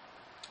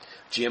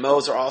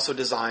 GMOs are also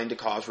designed to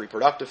cause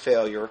reproductive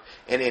failure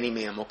in any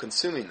mammal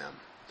consuming them.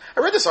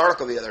 I read this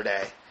article the other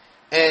day,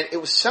 and it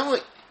was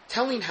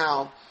telling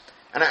how,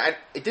 and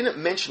it didn't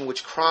mention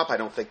which crop, I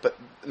don't think, but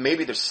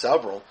maybe there's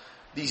several.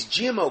 These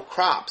GMO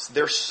crops,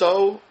 they're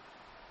so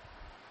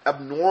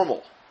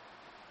abnormal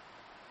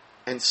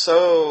and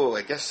so,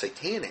 I guess,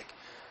 satanic.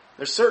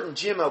 There's certain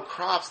GMO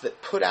crops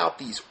that put out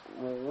these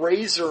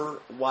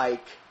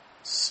razor-like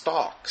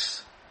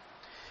stalks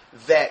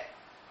that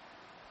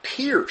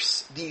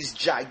pierce these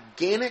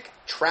gigantic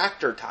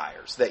tractor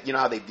tires that,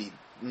 how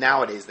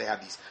nowadays they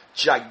have these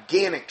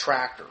gigantic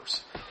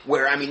tractors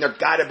where, they're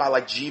guided by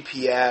like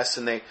GPS,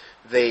 and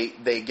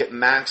they get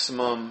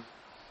maximum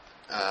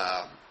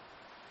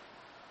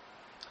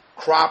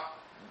crop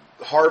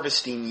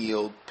harvesting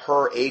yield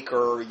per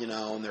acre,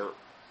 and they're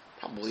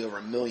probably over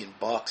 $1 million,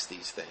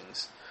 these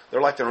things.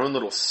 They're like their own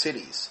little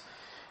cities.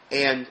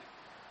 And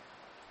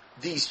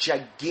these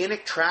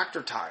gigantic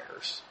tractor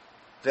tires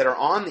that are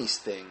on these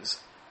things,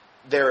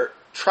 their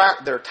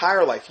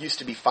tire life used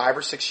to be 5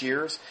 or 6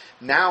 years.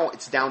 Now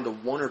it's down to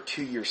 1 or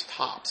 2 years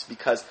tops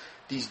because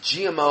these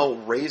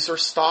GMO razor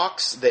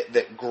stalks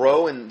that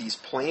grow in these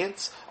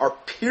plants are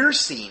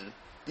piercing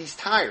these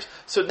tires.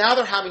 So now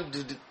they're having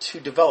to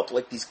develop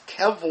like these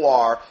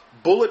Kevlar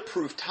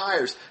bulletproof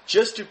tires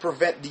just to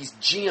prevent these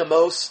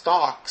GMO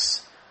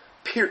stalks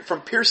from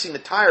piercing the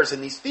tires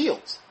in these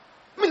fields.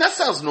 I mean, that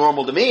sounds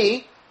normal to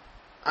me.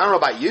 I don't know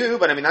about you,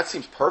 but I mean, that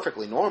seems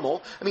perfectly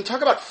normal. I mean,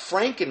 talk about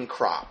Franken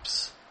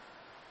crops.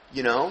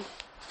 You know?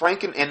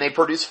 And they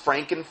produce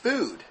Franken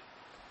food.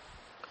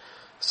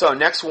 So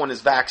next one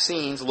is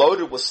vaccines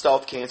loaded with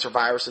stealth cancer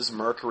viruses,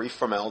 mercury,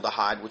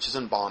 formaldehyde, which is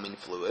embalming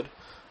fluid,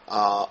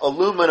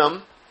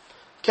 aluminum,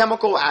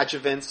 chemical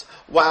adjuvants,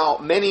 while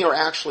many are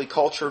actually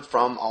cultured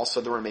from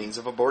also the remains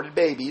of aborted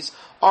babies,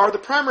 are the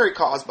primary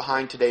cause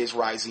behind today's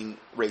rising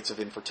rates of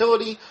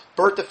infertility,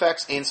 birth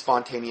defects, and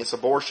spontaneous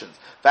abortions.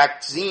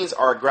 Vaccines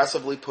are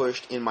aggressively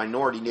pushed in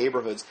minority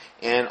neighborhoods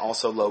and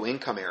also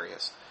low-income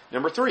areas.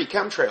 Number 3,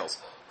 chemtrails.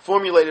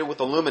 Formulated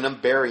with aluminum,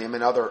 barium,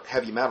 and other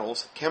heavy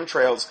metals,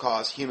 chemtrails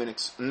cause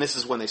and this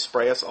is when they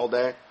spray us all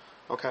day,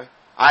 okay?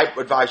 I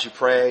advise you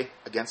pray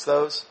against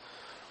those,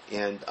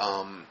 and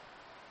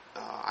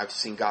I've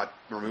seen God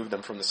remove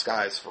them from the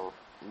skies for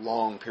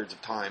long periods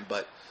of time,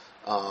 but,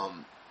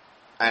 and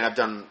I've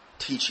done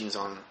teachings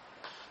on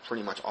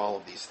pretty much all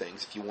of these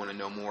things. If you want to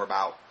know more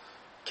about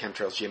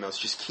chemtrails, GMOs,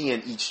 just key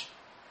in each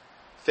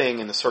thing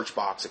in the search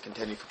box at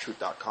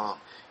contendingfortruth.com,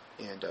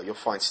 and you'll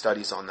find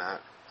studies on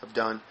that I've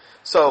done.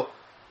 So,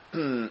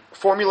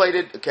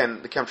 formulated,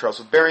 again, the chemtrails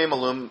with barium,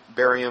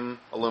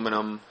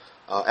 aluminum,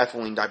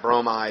 ethylene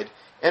dibromide,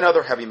 and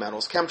other heavy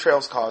metals.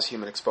 Chemtrails cause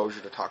human exposure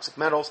to toxic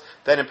metals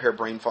that impair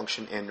brain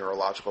function and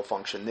neurological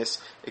function. This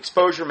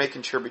exposure may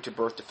contribute to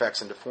birth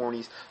defects and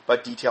deformities,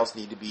 but details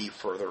need to be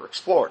further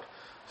explored.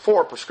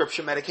 4,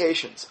 prescription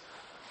medications.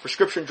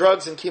 Prescription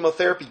drugs and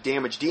chemotherapy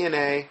damage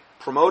DNA,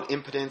 promote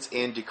impotence,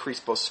 and decrease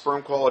both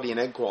sperm quality and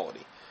egg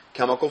quality.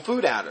 Chemical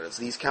food additives.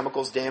 These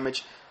chemicals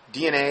damage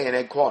DNA and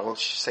egg quality. Well,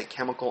 let's just say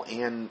chemical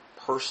and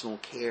personal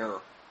care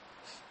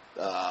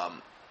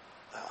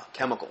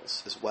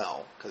chemicals as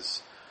well,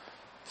 because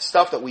the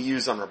stuff that we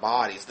use on our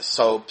bodies, the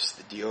soaps,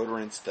 the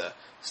deodorants, the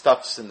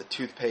stuffs in the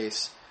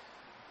toothpaste,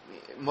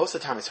 most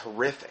of the time it's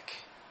horrific.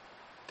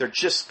 They're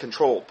just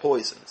controlled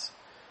poisons.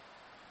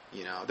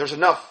 You know, there's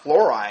enough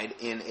fluoride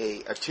in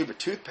a tube of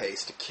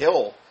toothpaste to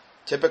kill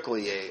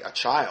typically a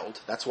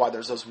child. That's why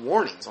there's those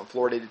warnings on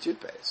fluoridated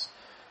toothpaste.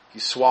 If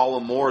you swallow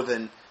more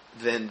than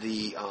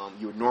the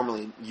you would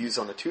normally use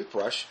on a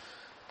toothbrush,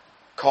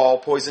 call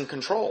poison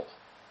control.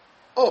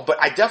 Oh,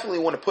 but I definitely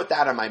want to put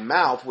that in my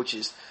mouth, which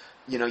is,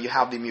 you know, you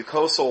have the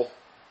mucosal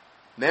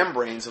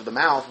membranes of the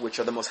mouth, which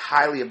are the most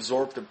highly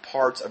absorptive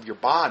parts of your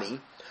body.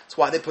 That's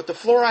why they put the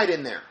fluoride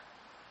in there.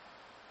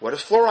 What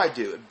does fluoride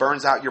do? It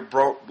burns out your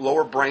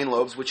lower brain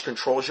lobes, which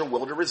controls your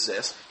will to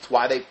resist. That's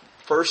why they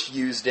first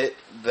used it,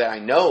 that I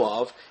know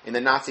of, in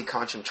the Nazi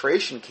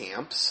concentration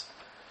camps,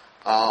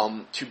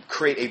 to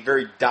create a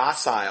very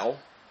docile,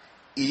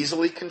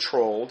 easily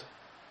controlled,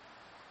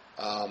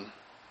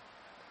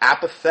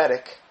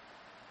 apathetic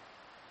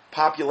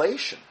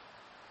population.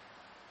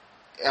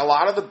 A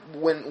lot of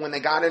when they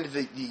got into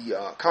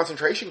the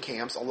concentration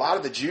camps, a lot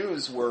of the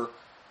Jews were,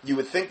 you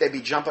would think they'd be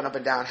jumping up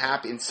and down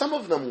happy, and some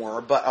of them were,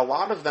 but a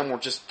lot of them were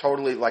just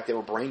totally like they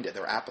were brain dead.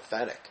 They were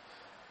apathetic.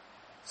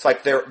 It's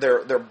like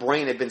their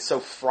brain had been so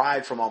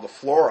fried from all the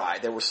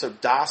fluoride, they were so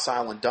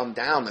docile and dumbed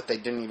down that they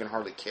didn't even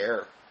hardly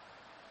care.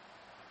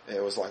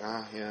 It was like,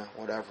 yeah,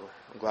 whatever.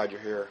 I'm glad you're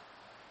here.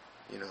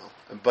 You know,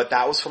 but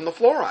that was from the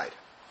fluoride.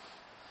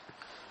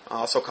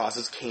 Also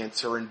causes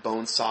cancer and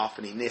bone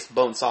softening. This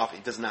bone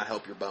softening does not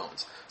help your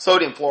bones.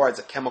 Sodium fluoride is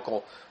a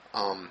chemical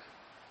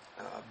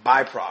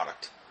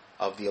byproduct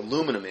of the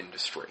aluminum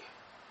industry.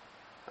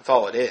 That's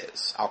all it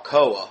is.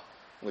 Alcoa,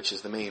 which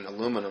is the main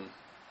aluminum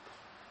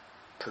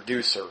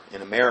producer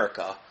in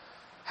America,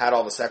 had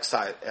all this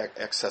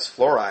excess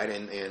fluoride,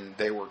 and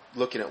they were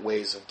looking at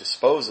ways of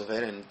dispose of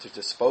it. And to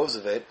dispose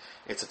of it,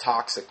 it's a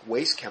toxic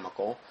waste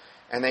chemical,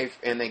 and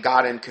they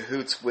got in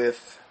cahoots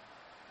with,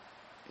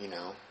 you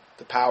know,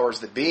 the powers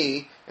that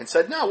be, and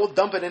said, no, we'll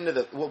dump it into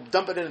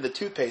the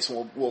toothpaste,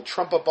 and we'll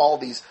trump up all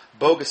these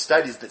bogus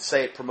studies that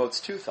say it promotes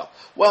tooth health.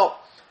 Well,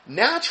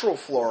 natural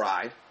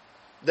fluoride,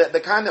 the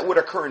kind that would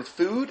occur in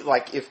food,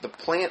 like if the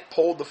plant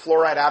pulled the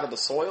fluoride out of the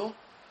soil,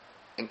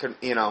 and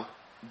you know,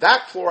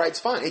 that fluoride's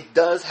fine. It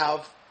does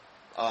have,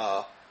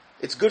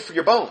 it's good for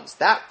your bones,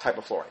 that type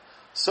of fluoride.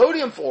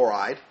 Sodium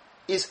fluoride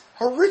is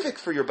horrific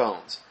for your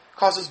bones.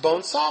 Causes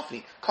bone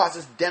softening,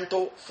 causes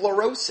dental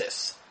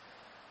fluorosis.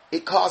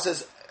 It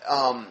causes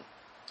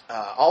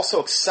also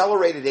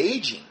accelerated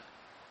aging,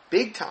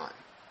 big time,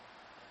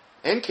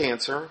 and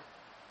cancer,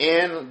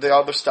 and the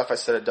other stuff I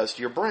said it does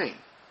to your brain.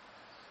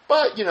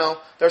 But, you know,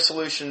 their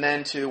solution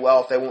then to,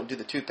 well, if they won't do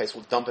the toothpaste,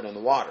 we'll dump it in the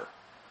water.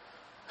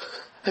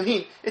 I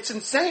mean, it's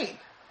insane.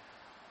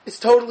 It's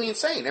totally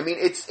insane. I mean,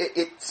 it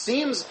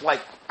seems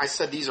like I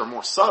said these are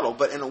more subtle,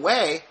 but in a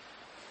way,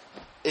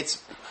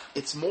 it's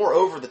more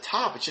over the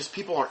top. It's just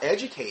people aren't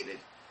educated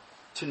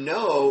to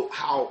know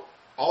how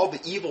all the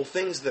evil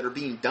things that are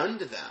being done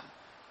to them.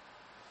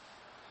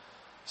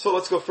 So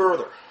let's go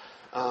further.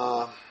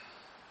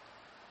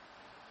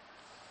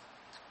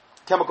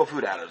 Chemical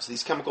food additives.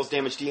 These chemicals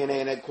damage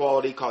DNA and egg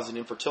quality, causing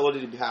infertility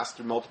to be passed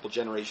through multiple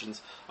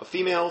generations of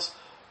females.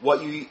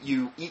 What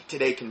you eat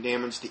today can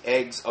damage the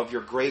eggs of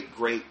your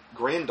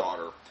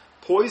great-great-granddaughter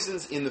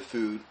Poisons in the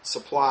food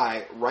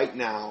supply right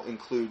now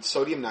include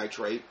sodium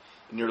nitrate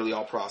in nearly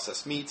all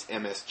processed meats,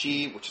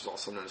 MSG, which is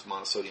also known as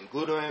monosodium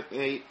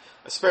glutamate,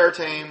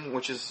 aspartame,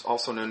 which is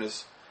also known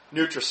as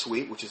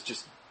NutraSweet, which is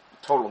just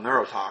total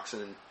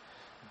neurotoxin and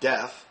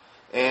death,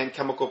 and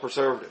chemical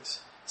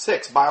preservatives.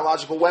 6.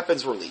 Biological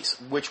weapons release,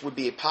 which would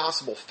be a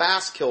possible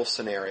fast kill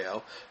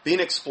scenario being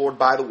explored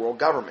by the world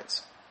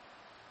governments.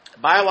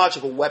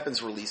 Biological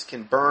weapons release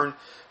can burn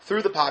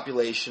through the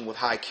population with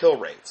high kill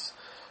rates,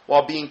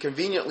 while being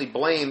conveniently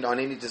blamed on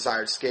any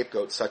desired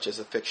scapegoat, such as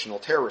a fictional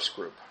terrorist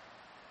group.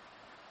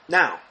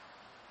 Now,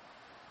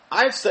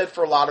 I've said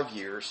for a lot of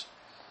years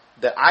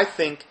that I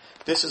think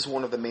this is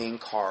one of the main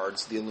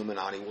cards the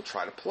Illuminati will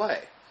try to play.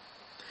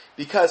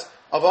 Because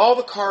of all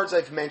the cards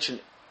I've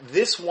mentioned,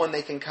 this one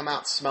they can come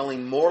out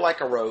smelling more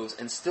like a rose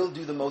and still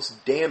do the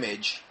most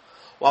damage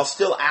while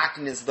still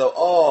acting as though,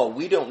 oh,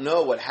 we don't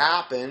know what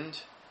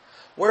happened.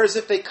 Whereas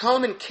if they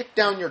come and kick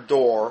down your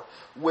door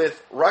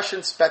with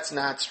Russian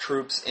Spetsnaz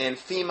troops and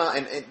FEMA,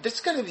 and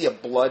it's going to be a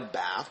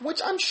bloodbath, which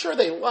I'm sure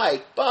they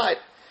like, but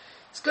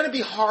it's going to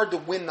be hard to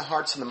win the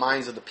hearts and the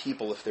minds of the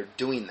people if they're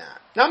doing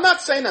that. Now, I'm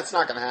not saying that's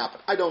not going to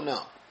happen. I don't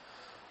know.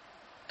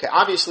 Okay,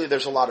 obviously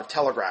there's a lot of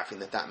telegraphing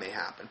that may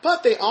happen.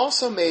 But they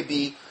also may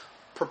be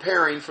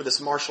preparing for this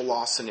martial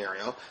law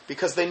scenario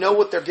because they know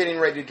what they're getting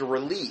ready to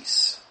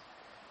release.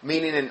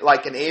 Meaning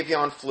like an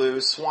avian flu,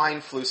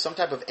 swine flu, some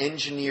type of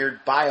engineered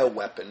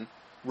bioweapon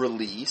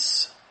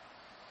release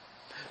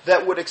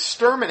that would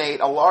exterminate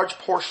a large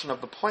portion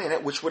of the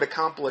planet, which would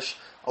accomplish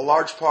a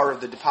large part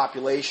of the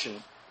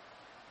depopulation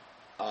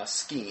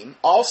scheme.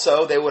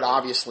 Also, they would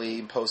obviously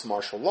impose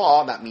martial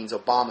law. That means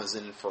Obama's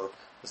in for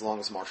as long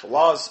as martial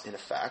law is in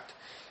effect.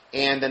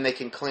 And then they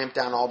can clamp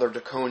down all their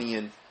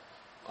draconian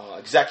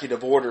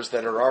executive orders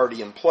that are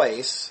already in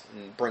place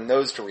and bring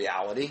those to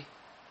reality.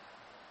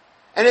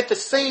 And at the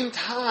same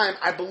time,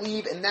 I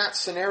believe in that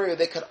scenario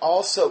they could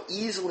also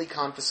easily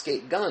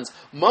confiscate guns.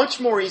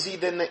 Much more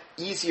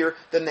easier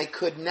than they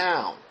could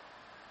now.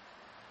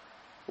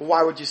 Well,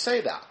 why would you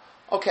say that?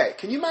 Okay,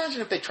 can you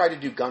imagine if they tried to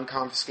do gun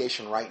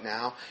confiscation right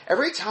now?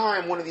 Every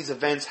time one of these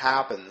events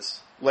happens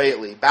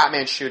lately,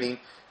 Batman shooting,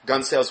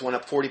 gun sales went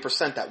up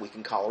 40% that week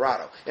in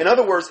Colorado. In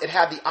other words, it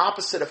had the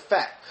opposite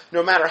effect.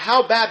 No matter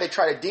how bad they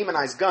try to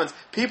demonize guns,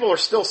 people are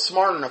still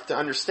smart enough to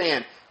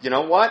understand, you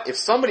know what? If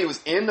somebody was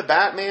in the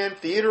Batman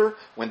theater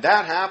when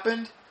that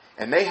happened,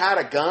 and they had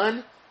a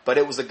gun, but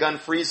it was a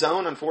gun-free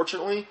zone,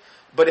 unfortunately,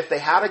 but if they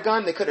had a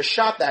gun, they could have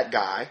shot that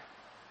guy,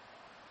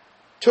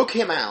 took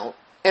him out,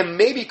 and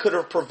maybe could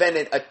have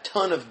prevented a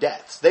ton of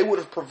deaths. They would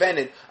have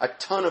prevented a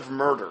ton of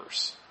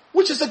murders,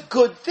 which is a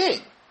good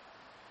thing.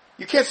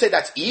 You can't say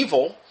that's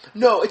evil.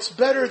 No, it's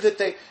better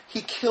that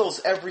he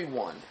kills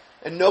everyone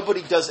and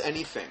nobody does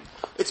anything.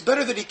 It's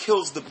better that he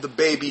kills the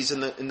babies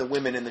and the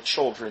women and the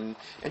children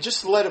and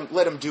just let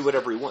him do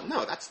whatever he wants.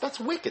 No, that's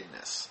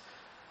wickedness.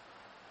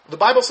 The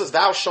Bible says,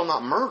 "Thou shalt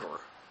not murder."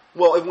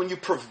 Well, when you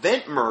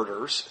prevent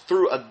murders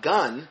through a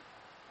gun,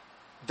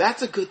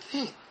 that's a good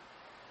thing.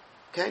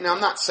 Okay, now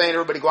I'm not saying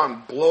everybody go out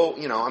and blow,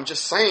 I'm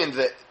just saying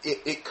that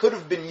it could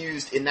have been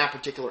used in that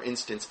particular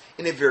instance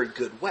in a very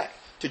good way,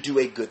 to do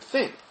a good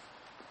thing.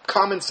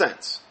 Common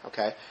sense,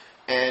 okay?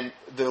 And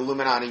the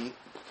Illuminati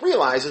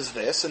realizes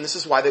this, and this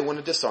is why they want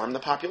to disarm the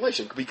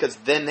population, because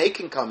then they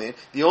can come in.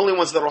 The only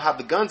ones that will have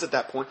the guns at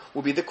that point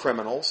will be the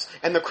criminals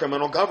and the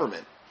criminal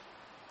government.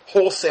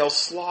 Wholesale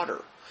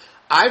slaughter.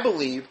 I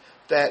believe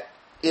that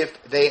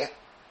if they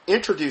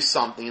introduce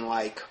something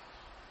like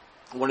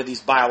one of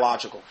these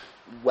biological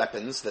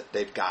weapons that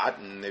they've got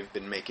and they've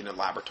been making in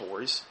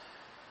laboratories,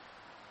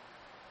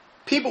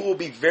 people will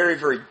be very,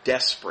 very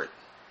desperate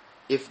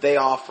if they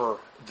offer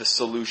the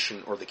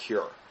solution or the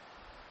cure.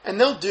 And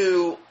they'll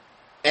do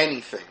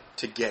anything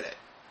to get it.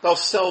 They'll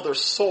sell their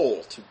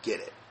soul to get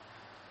it.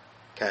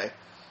 Okay?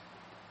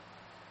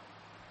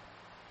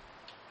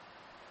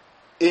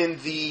 In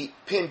the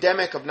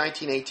pandemic of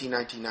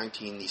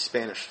 1918-1919, the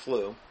Spanish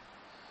flu,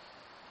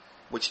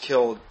 which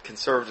killed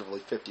conservatively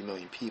 50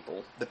 million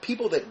people, the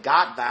people that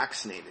got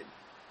vaccinated,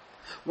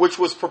 which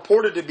was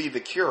purported to be the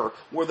cure,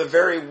 were the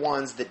very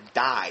ones that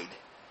died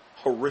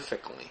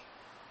horrifically.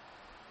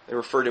 They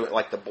refer to it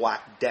like the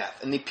Black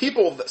Death. And the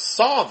people that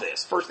saw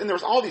this first, and there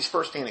was all these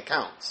first-hand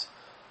accounts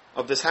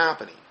of this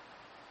happening.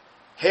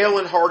 Hale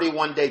and hearty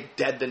one day,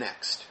 dead the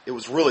next. It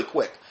was really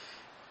quick.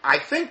 I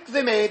think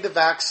they made the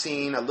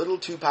vaccine a little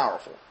too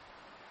powerful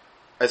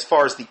as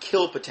far as the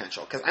kill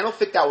potential, because I don't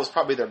think that was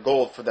probably their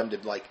goal for them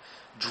to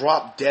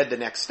drop dead the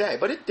next day.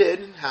 But it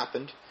did, it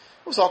happened.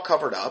 It was all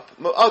covered up,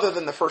 other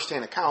than the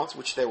first-hand accounts,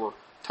 which there were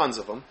tons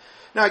of them.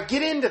 Now, I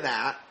get into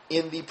that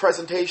in the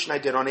presentation I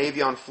did on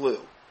avian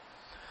flu.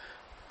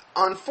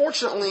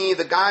 Unfortunately,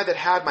 the guy that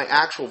had my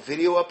actual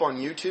video up on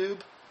YouTube,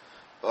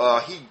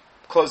 he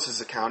closed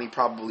his account. He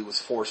probably was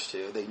forced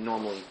to. They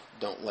normally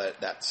don't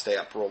let that stay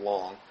up real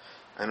long.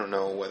 I don't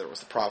know whether it was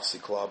the Prophecy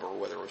Club or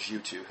whether it was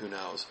YouTube. Who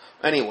knows?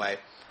 Anyway,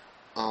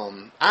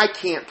 I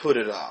can't put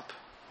it up.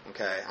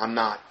 Okay, I'm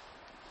not.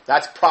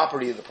 That's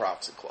property of the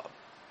Prophecy Club.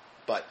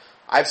 But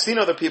I've seen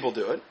other people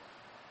do it.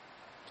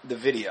 the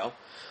video.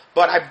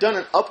 But I've done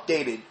an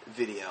updated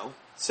video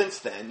since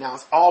then. Now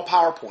it's all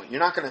PowerPoint. You're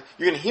gonna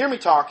hear me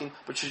talking,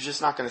 but you're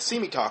just not gonna see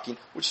me talking,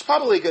 which is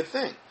probably a good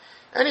thing.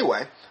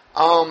 Anyway,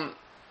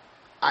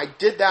 I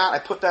did that. I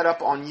put that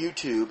up on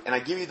YouTube, and I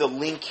give you the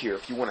link here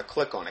if you want to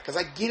click on it, because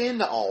I get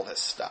into all this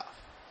stuff.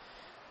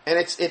 And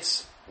it's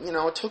it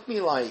took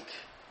me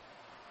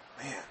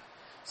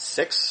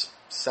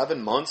 6-7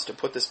 months to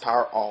put this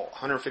all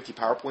 150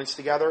 PowerPoints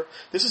together.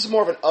 This is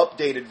more of an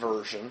updated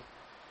version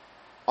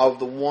of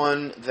the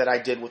one that I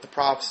did with the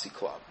Prophecy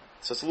Club.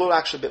 So it's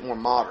actually a bit more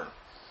modern.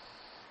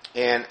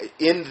 And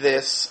in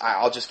this,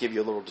 I'll just give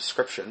you a little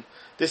description.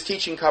 This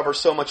teaching covers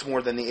so much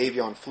more than the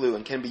avian flu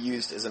and can be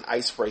used as an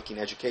ice-breaking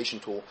education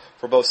tool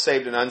for both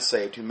saved and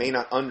unsaved who may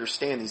not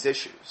understand these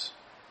issues.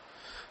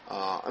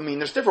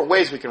 There's different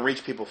ways we can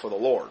reach people for the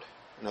Lord,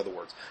 in other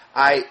words.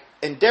 I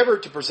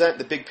endeavored to present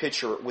the big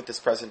picture with this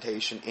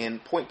presentation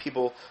and point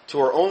people to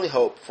our only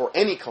hope for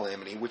any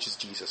calamity, which is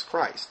Jesus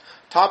Christ.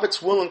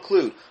 Topics will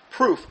include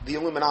proof the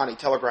Illuminati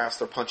telegraphs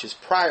their punches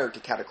prior to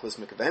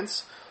cataclysmic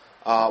events,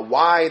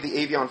 why the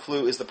avian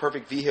flu is the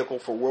perfect vehicle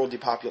for world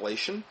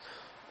depopulation,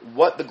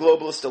 what the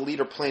globalist elite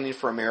are planning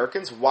for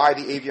Americans, why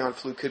the avian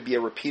flu could be a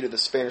repeat of the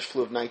Spanish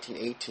flu of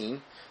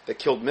 1918 that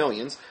killed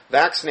millions,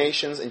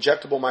 vaccinations,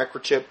 injectable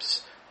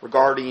microchips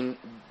regarding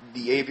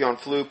the avian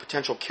flu,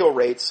 potential kill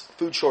rates,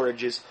 food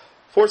shortages,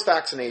 forced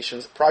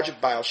vaccinations,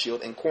 Project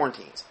BioShield, and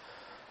quarantines.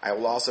 I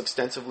will also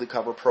extensively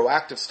cover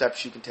proactive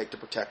steps you can take to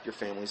protect your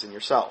families and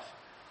yourself.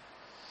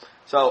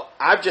 So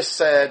I've just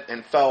said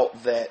and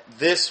felt that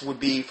this would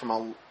be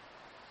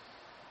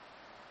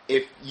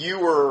if you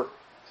were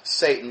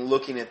Satan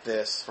looking at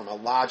this from a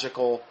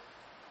logical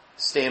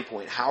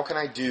standpoint, how can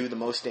I do the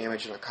most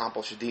damage and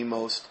accomplish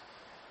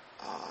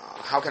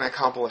how can I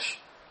accomplish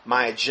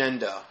my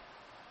agenda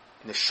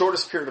in the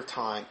shortest period of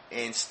time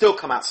and still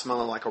come out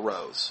smelling like a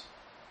rose?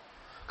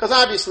 Because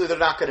obviously they're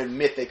not going to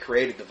admit they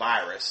created the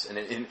virus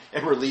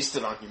and released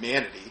it on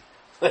humanity.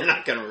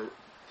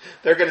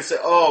 They're going to say,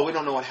 oh, we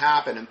don't know what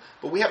happened.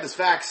 But we have this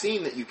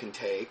vaccine that you can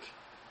take,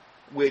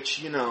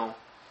 which,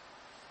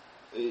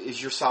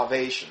 is your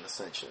salvation,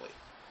 essentially.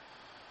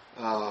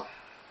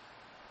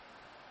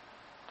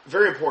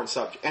 Very important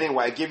subject.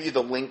 Anyway, I give you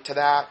the link to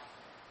that.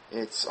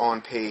 It's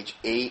on page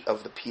 8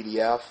 of the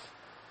PDF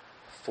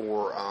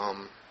for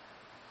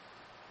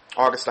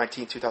August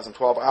 19,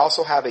 2012. I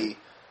also have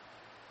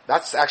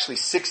that's actually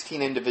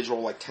 16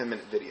 individual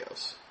 10-minute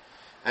videos.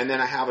 And then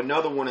I have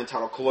another one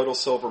entitled Colloidal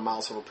Silver,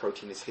 Mild Silver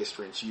Protein, Its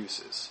History and Its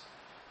Uses.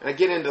 And I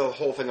get into the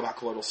whole thing about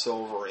colloidal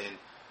silver and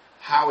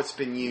how it's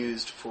been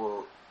used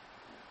for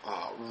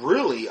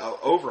really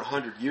over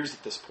 100 years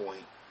at this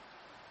point.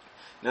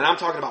 Now I'm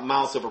talking about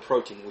mild silver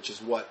protein, which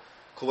is what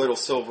colloidal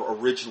silver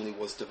originally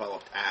was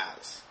developed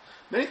as.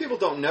 Many people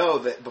don't know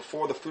that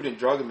before the Food and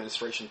Drug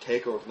Administration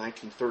takeover of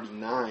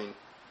 1939,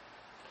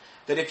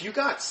 that if you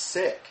got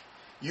sick,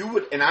 you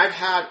would, and I've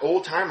had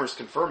old-timers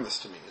confirm this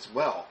to me as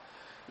well,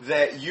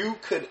 that you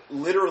could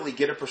literally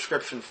get a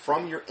prescription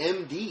from your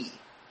MD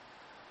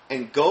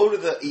and go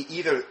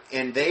to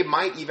and they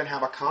might even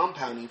have a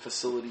compounding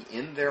facility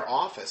in their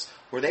office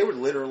where they would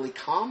literally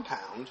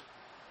compound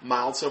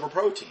mild silver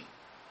protein,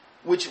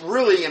 which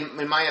really,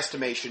 in my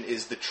estimation,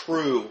 is the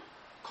true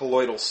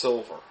colloidal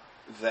silver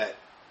that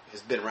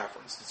has been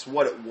referenced. It's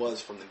what it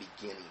was from the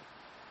beginning.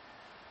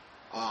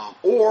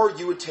 Or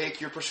you would take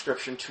your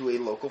prescription to a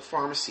local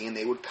pharmacy and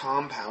they would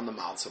compound the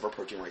mild silver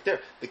protein right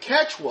there. The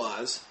catch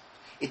was,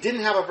 it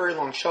didn't have a very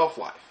long shelf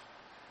life.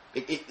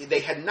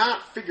 They had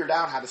not figured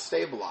out how to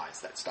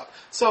stabilize that stuff.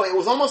 So it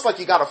was almost like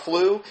you got a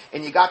flu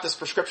and you got this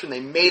prescription, they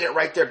made it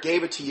right there,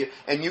 gave it to you,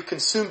 and you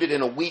consumed it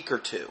in a week or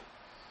two.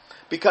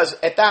 Because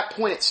at that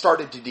point it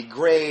started to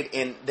degrade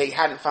and they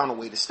hadn't found a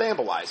way to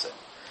stabilize it.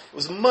 It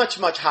was much,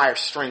 much higher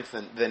strength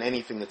than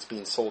anything that's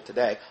being sold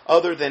today,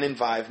 other than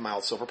Envive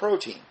mild silver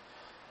protein,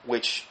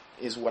 which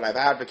is what I've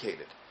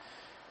advocated.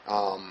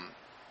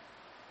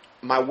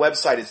 My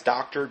website is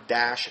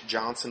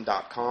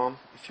dr-johnson.com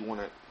if you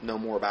want to know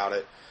more about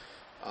it.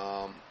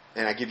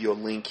 And I give you a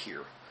link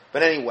here.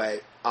 But anyway,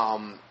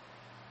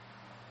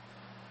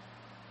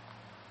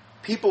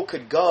 people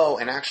could go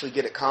and actually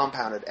get it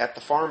compounded at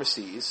the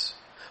pharmacies.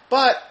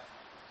 But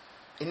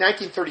in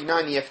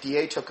 1939, the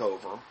FDA took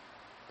over.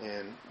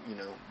 And,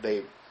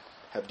 they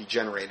have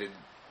degenerated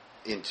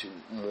into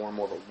more and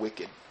more of a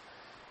wicked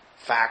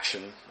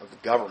faction of the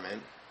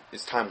government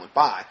as time went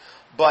by.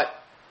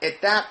 But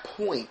at that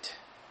point,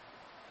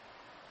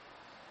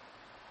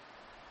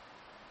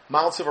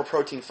 mild silver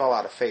protein fell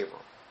out of favor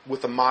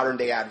with the modern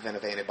day advent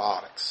of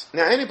antibiotics.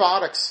 Now,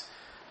 antibiotics,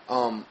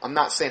 I'm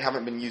not saying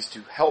haven't been used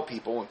to help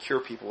people and cure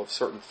people of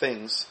certain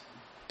things,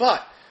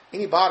 but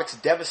antibiotics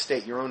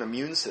devastate your own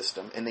immune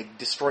system and they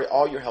destroy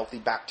all your healthy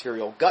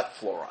bacterial gut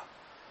flora,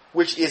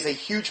 which is a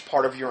huge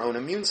part of your own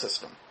immune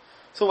system.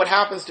 So what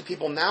happens to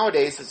people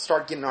nowadays that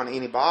start getting on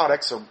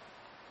antibiotics, or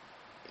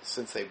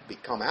since they've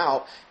come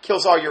out,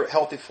 kills all your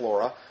healthy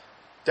flora,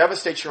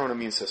 devastates your own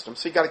immune system,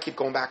 so you got to keep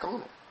going back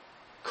on it.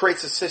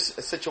 Creates a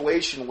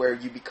situation where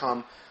you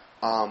become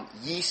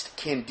yeast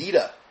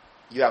candida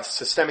you have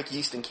systemic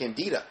yeast and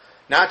candida,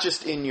 not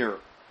just in your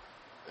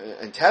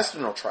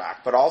intestinal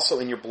tract, but also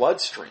in your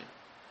bloodstream.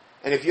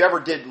 And if you ever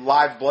did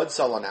live blood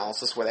cell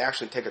analysis where they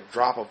actually take a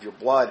drop of your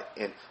blood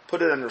and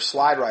put it under a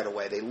slide right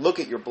away, they look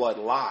at your blood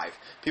live.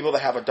 People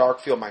that have a dark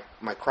field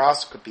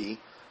microscopy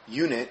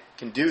unit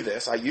can do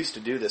this. I used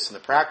to do this in the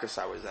practice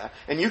I was at.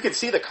 And you could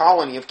see the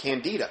colony of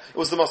candida. It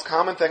was the most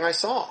common thing I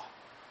saw.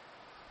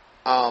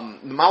 The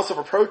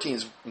mouth-over protein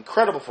is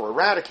incredible for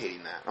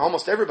eradicating that.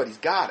 Almost everybody's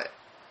got it.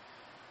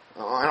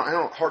 I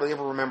don't hardly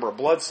ever remember a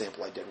blood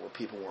sample I did where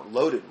people were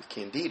loaded with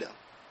candida.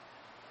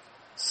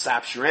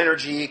 Saps your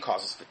energy,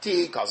 causes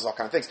fatigue, causes all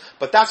kinds of things.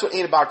 But that's what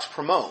antibiotics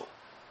promote.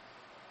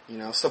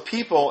 So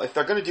people, if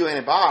they're going to do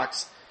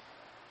antibiotics,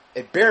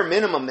 at bare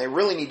minimum, they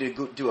really need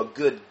to do a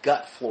good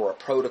gut flora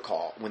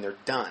protocol when they're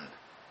done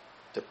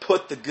to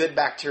put the good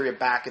bacteria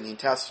back in the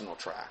intestinal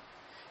tract.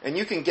 And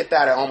you can get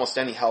that at almost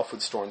any health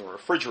food store in the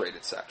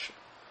refrigerated section.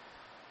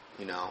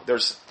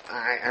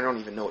 I don't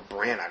even know what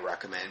brand I'd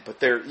recommend,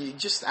 but you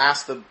just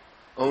ask the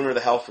owner of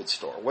the health food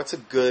store, what's a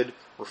good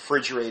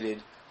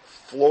refrigerated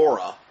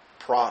flora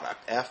product,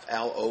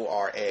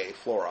 F-L-O-R-A,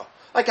 flora,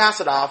 like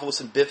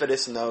Acidophilus and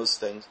Bifidus and those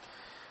things.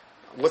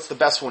 What's the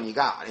best one you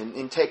got?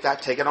 And take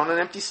it on an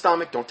empty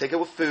stomach. Don't take it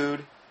with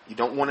food. You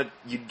don't want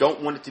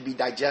it to be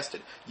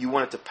digested. You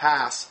want it to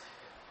pass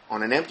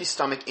on an empty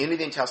stomach into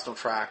the intestinal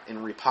tract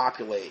and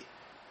repopulate.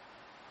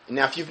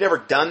 Now, if you've never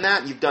done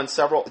that, you've done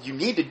several, you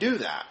need to do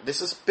that.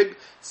 This is big.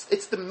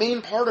 It's the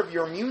main part of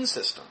your immune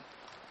system,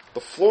 the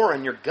flora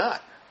in your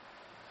gut.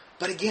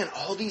 But again,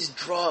 all these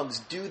drugs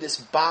do this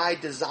by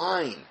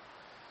design.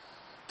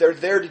 They're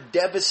there to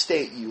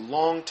devastate you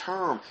long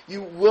term.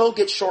 You will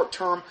get short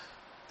term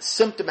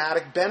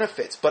symptomatic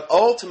benefits, but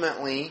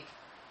ultimately,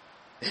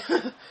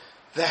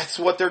 that's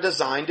what they're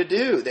designed to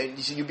do.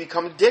 You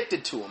become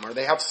addicted to them, or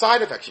they have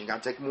side effects. You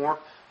got to take more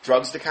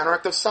drugs to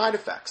counteract those side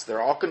effects.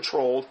 They're all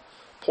controlled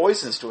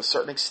poisons to a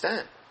certain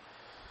extent.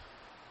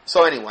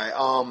 So anyway,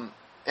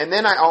 and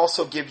then I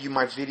also give you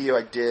my video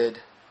I did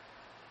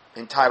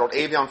entitled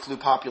Avian Flu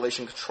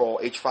Population Control,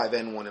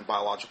 H5N1 and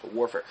Biological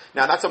Warfare.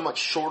 Now that's a much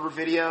shorter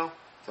video.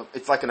 So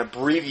it's like an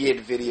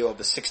abbreviated video of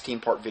the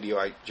 16-part video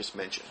I just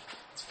mentioned.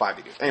 It's 5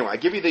 videos. Anyway, I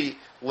give you the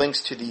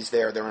links to these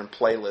there. They're in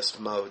playlist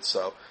mode,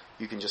 so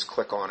you can just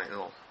click on it and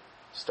it'll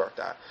start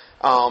that.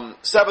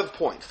 Seventh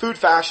point, food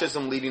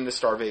fascism leading to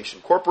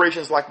starvation.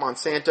 Corporations like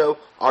Monsanto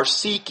are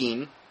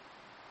seeking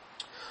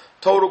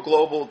total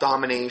global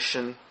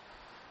domination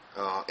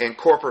and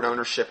corporate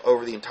ownership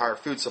over the entire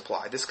food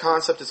supply. This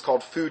concept is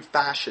called food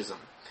fascism,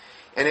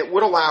 and it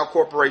would allow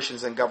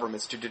corporations and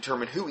governments to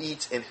determine who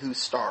eats and who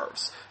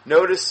starves.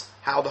 Notice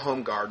how the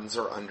home gardens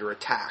are under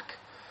attack.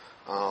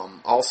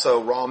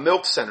 Also, raw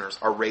milk centers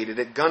are raided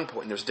at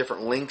gunpoint. There's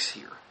different links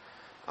here.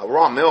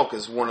 Raw milk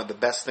is one of the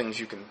best things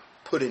you can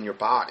put in your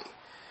body.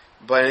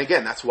 But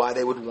again, that's why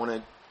they would want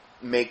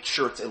to make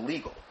sure it's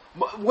illegal.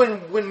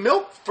 When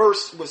milk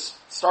first was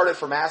started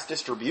for mass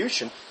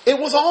distribution, it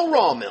was all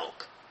raw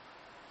milk.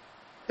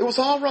 It was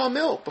all raw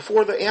milk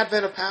before the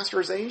advent of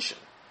pasteurization.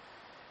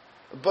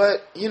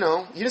 But, you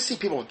just see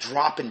people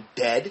dropping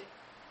dead.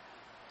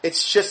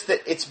 It's just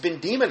that it's been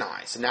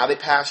demonized. And now they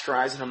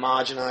pasteurize and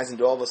homogenize and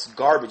do all this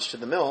garbage to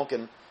the milk.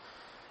 And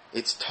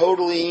it's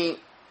totally,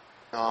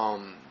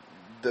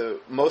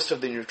 most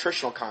of the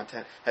nutritional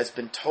content has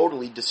been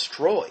totally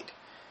destroyed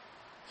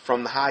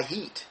from the high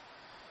heat.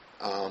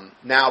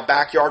 Now,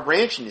 backyard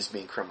ranching is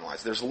being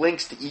criminalized. There's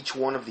links to each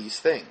one of these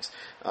things.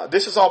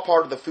 This is all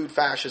part of the food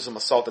fascism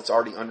assault that's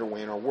already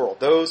underway in our world.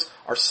 Those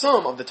are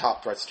some of the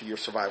top threats to your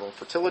survival and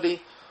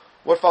fertility.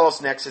 What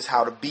follows next is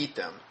how to beat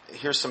them.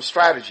 Here's some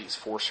strategies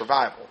for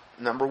survival.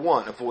 Number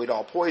 1, avoid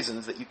all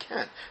poisons that you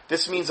can.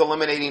 This means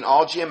eliminating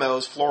all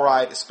GMOs,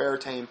 fluoride,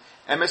 aspartame,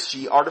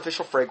 MSG,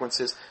 artificial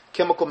fragrances,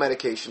 chemical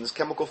medications,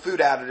 chemical food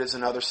additives,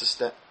 and other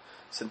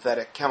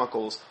synthetic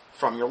chemicals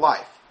from your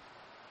life.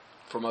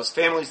 For most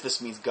families,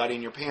 this means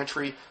gutting your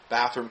pantry,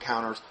 bathroom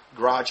counters,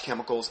 garage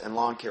chemicals, and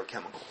lawn care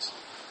chemicals.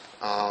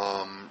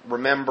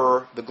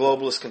 Remember, the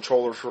globalist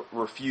controllers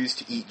refuse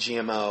to eat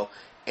GMO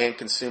and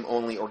consume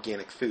only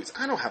organic foods.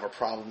 I don't have a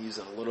problem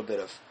using a little bit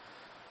of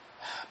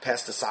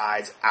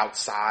pesticides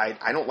outside.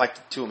 I don't like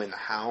to do them in the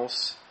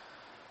house.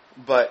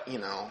 But,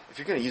 if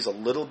you're going to use a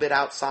little bit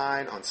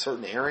outside on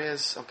certain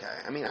areas, okay.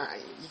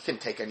 You can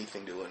take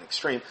anything to an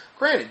extreme.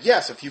 Granted,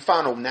 yes, if you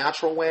found a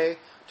natural way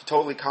to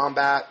totally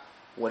combat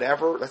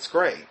whatever, that's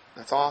great.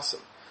 That's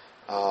awesome.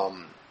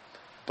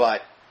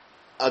 But,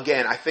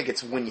 again, I think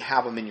it's when you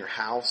have them in your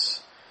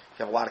house. If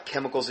you have a lot of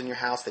chemicals in your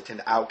house, they tend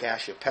to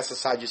outgas you.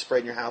 Pesticide you spray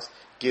in your house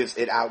gives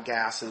it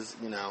outgases,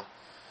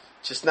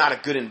 It's just not a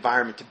good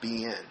environment to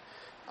be in.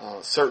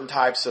 Certain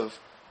types of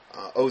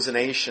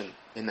ozonation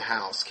in the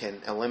house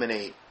can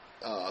eliminate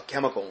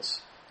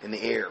chemicals in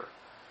the air.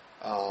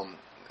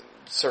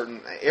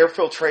 Certain air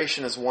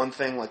filtration is one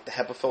thing, like the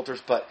HEPA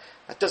filters, but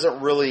that doesn't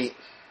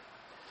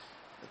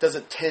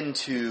tend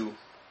to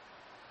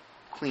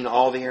clean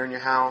all the air in your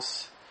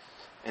house,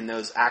 and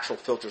those actual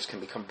filters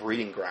can become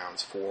breeding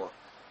grounds for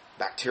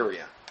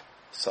bacteria.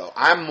 So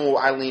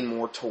I lean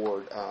more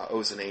toward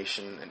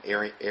ozonation and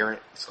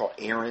it's called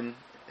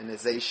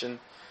aeronization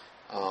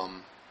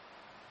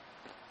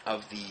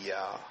of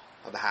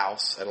the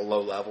house at a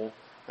low level,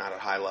 not at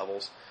high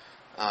levels.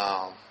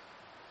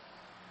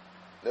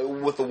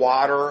 With the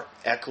water,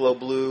 Ecolo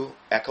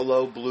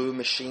Blue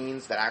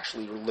machines that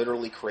actually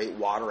literally create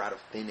water out of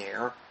thin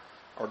air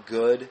are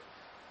good.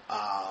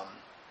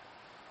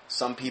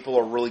 Some people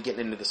are really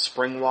getting into the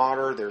spring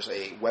water. There's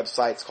a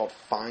website, it's called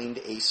Find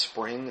a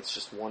Spring. It's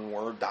just one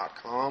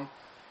word.com.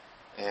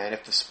 And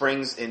if the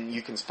springs, and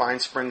you can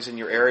find springs in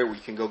your area where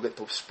you can go get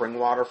the spring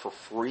water for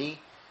free.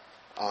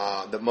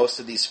 Most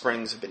of these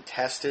springs have been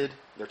tested.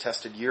 They're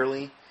tested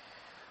yearly.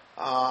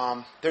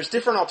 There's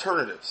different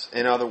alternatives,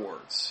 in other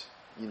words,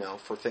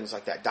 for things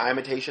like that.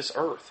 Diatomaceous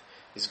earth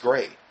is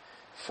great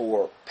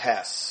for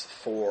pests,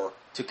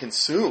 to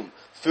consume.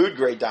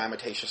 Food-grade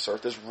diatomaceous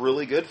earth is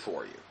really good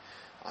for you.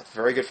 It's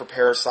very good for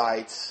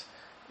parasites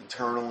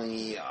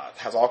internally. It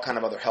has all kind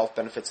of other health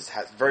benefits. It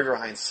has very, very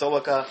high in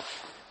silica,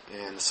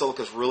 and the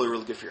silica is really,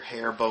 really good for your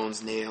hair,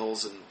 bones,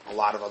 nails, and a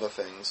lot of other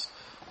things.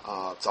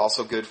 It's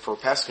also good for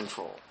pest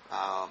control.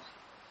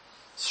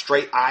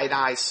 Straight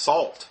iodized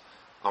salt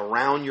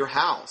around your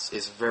house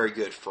is very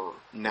good for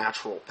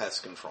natural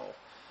pest control.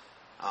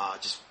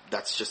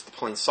 That's just the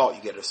plain salt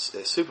you get at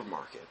a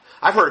supermarket.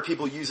 I've heard of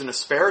people using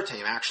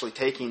aspartame, actually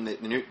taking the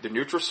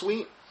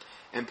NutraSweet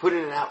and putting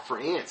it out for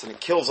ants, and it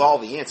kills all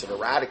the ants. It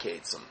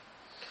eradicates them.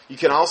 You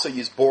can also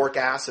use boric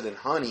acid and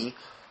honey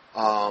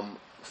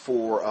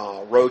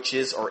for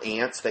roaches or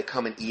ants. They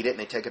come and eat it, and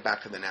they take it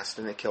back to the nest,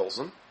 and it kills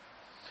them.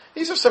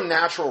 These are some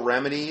natural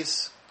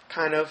remedies,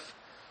 kind of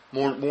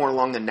more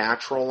along the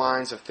natural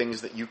lines of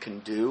things that you can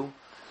do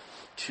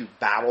to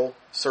battle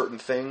certain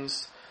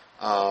things.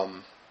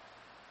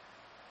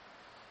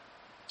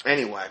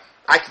 Anyway,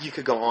 you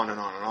could go on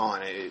and on and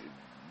on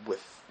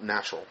with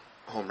natural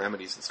home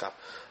remedies and stuff.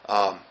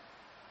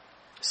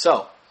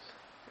 So,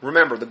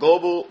 remember, the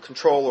global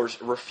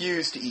controllers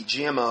refuse to eat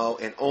GMO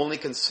and only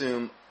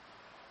consume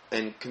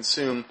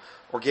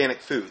organic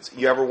foods.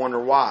 You ever wonder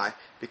why?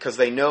 Because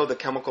they know the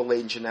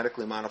chemical-laden,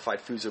 genetically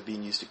modified foods are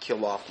being used to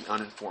kill off the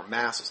uninformed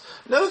masses.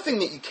 Another thing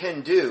that you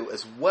can do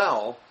as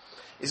well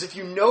is if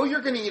you know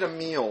you're going to eat a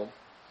meal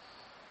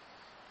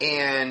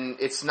and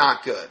it's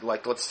not good,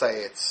 like let's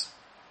say it's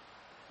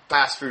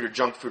fast food or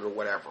junk food or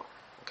whatever,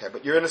 okay,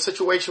 but you're in a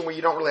situation where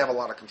you don't really have a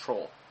lot of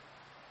control.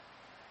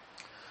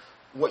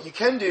 What you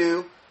can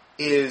do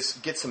is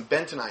get some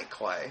bentonite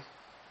clay,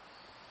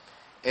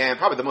 and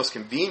probably the most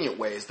convenient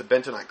way is the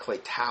bentonite clay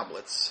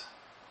tablets.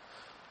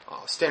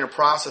 Standard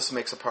Process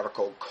makes a product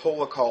called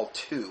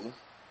Colacol-2.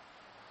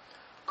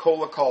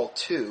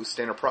 Colacol-2,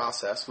 Standard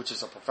Process, which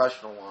is a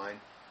professional line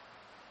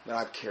that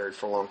I've carried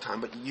for a long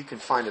time, but you can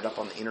find it up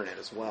on the internet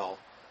as well.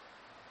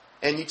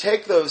 And you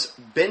take those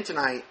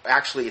bentonite,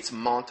 actually it's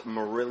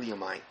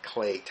montmorillonite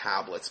clay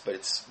tablets, but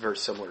it's very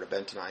similar to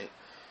bentonite.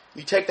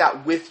 You take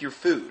that with your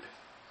food.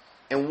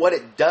 And what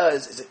it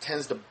does is it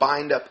tends to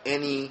bind up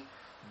any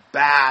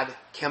bad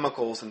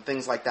chemicals and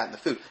things like that in the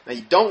food. Now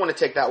you don't want to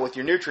take that with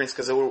your nutrients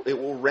because it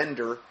will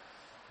render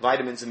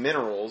vitamins and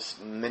minerals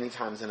many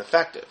times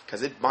ineffective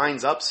because it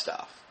binds up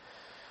stuff.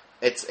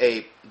 It's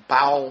a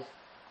bowel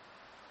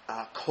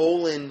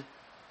colon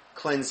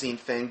cleansing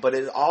thing, but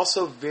it's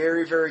also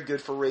very, very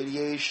good for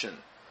radiation.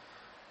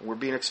 We're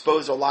being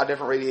exposed to a lot of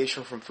different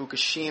radiation from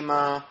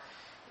Fukushima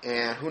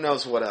and who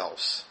knows what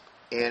else.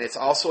 And it's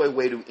also a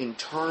way to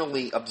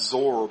internally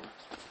absorb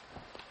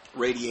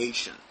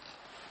radiation.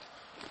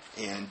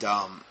 And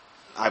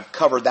I've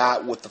covered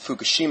that with the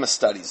Fukushima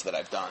studies that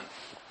I've done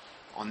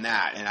on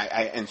that. And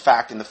I in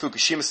fact, in the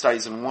Fukushima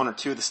studies, in one or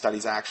two of the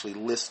studies, I actually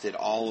listed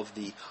all of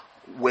the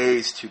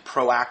ways to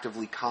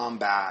proactively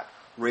combat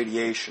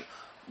radiation.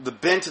 The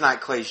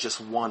bentonite clay is just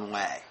one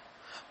way.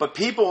 But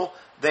people,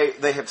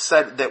 they have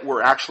said that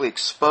were actually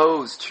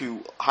exposed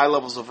to high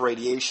levels of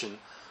radiation.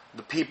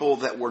 The people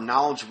that were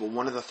knowledgeable,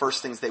 one of the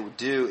first things they would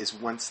do is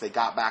once they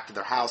got back to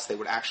their house, they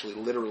would actually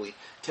literally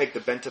take the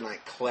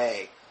bentonite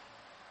clay,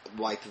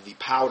 like the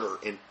powder,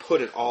 and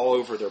put it all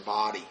over their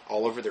body,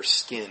 all over their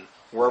skin,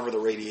 wherever the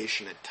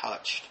radiation had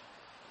touched.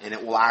 And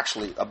it will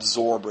actually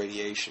absorb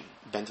radiation,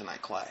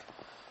 bentonite clay.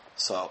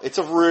 So it's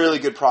a really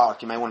good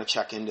product. You may want to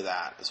check into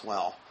that as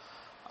well.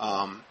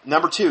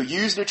 Number 2,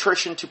 use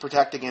nutrition to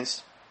protect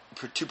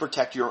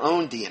your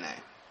own DNA.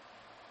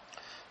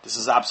 This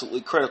is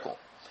absolutely critical.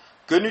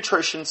 Good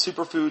nutrition,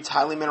 superfoods,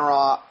 high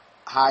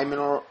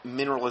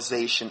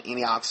mineralization,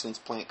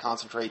 antioxidants, plant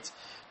concentrates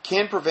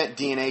can prevent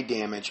DNA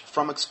damage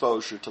from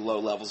exposure to low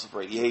levels of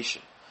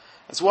radiation,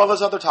 as well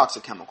as other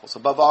toxic chemicals.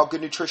 Above all,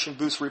 good nutrition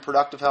boosts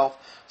reproductive health,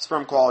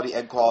 sperm quality,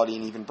 egg quality,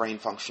 and even brain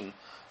function,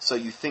 so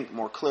you think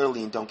more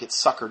clearly and don't get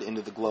suckered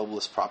into the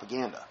globalist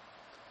propaganda.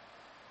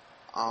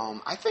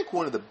 I think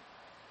one of the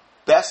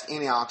best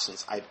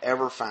antioxidants I've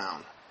ever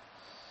found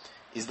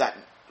is that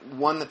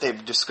one that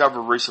they've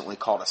discovered recently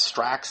called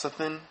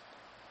astraxanthin.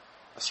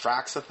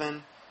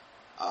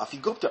 If you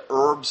go up to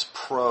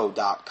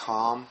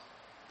herbspro.com,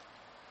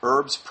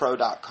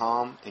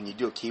 and you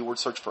do a keyword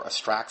search for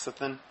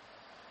astraxanthin,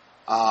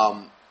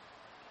 I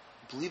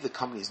believe the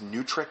company is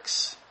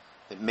Nutrix.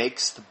 It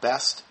makes the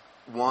best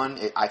one.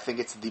 I think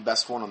it's the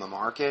best one on the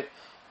market.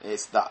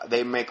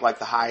 They make like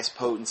the highest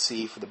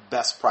potency for the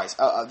best price.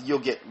 You'll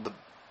get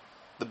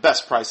the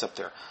best price up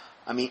there.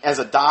 I mean, as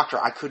a doctor,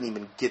 I couldn't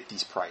even get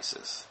these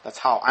prices.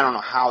 I don't know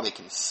how they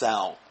can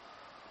sell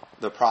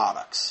the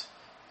products.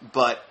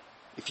 But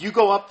if you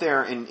go up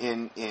there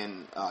and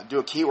do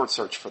a keyword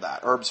search for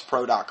that,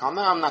 herbspro.com,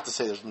 now I'm not to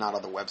say there's not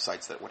other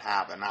websites that would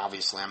have it, and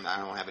obviously I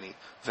don't have any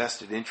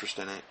vested interest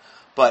in it,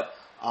 but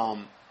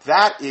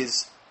that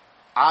is,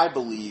 I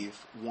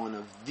believe, one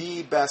of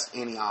the best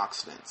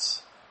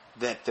antioxidants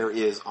that there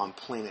is on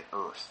planet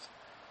Earth.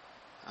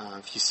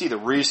 If you see the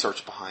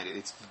research behind it,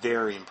 it's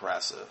very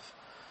impressive.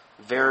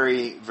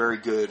 Very, very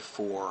good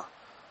for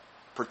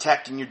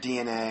protecting your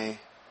DNA,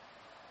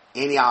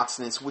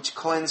 antioxidants, which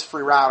cleanse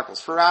free radicals.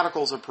 Free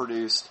radicals are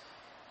produced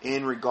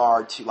in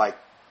regard to like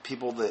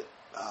people that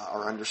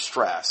are under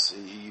stress.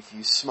 If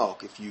you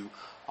smoke, if you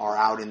are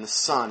out in the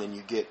sun and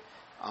you get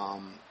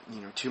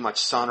too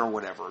much sun or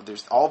whatever,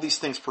 there's all these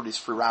things produce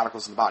free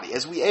radicals in the body.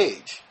 As we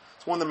age,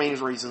 it's one of the main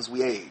reasons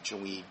we age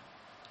and we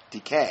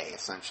decay,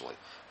 essentially.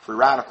 Free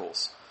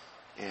radicals.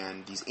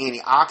 And these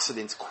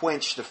antioxidants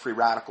quench the free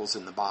radicals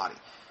in the body.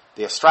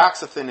 The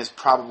astraxanthin is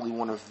probably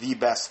one of the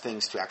best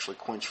things to actually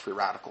quench free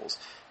radicals,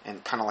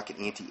 and kind of like an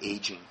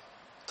anti-aging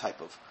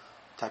type of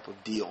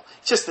deal.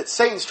 It's just that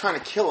Satan's trying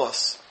to kill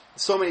us in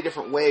so many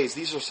different ways.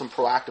 These are some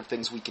proactive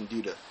things we can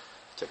do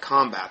to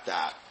combat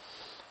that.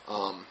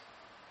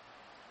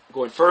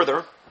 Going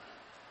further,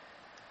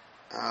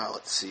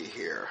 let's see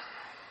here.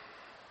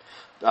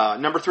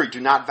 Number 3, do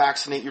not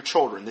vaccinate your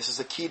children. This is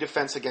a key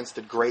defense against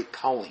the great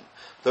culling.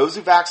 Those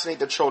who vaccinate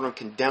their children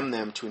condemn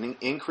them to an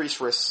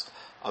increased risk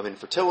of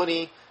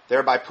infertility,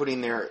 thereby putting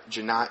their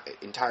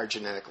entire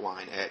genetic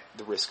line at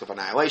the risk of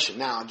annihilation.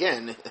 Now,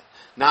 again,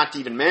 not to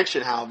even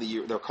mention how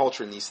they're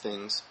culturing these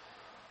things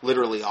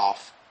literally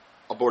off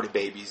aborted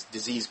babies,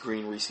 diseased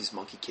green Rhesus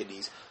monkey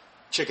kidneys,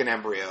 chicken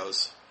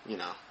embryos,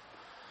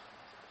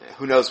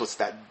 Who knows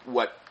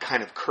what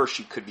kind of curse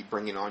you could be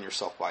bringing on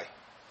yourself by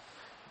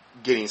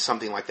getting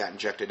something like that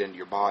injected into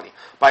your body.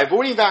 By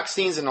avoiding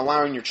vaccines and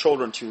allowing your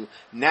children to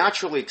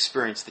naturally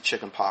experience the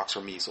chicken pox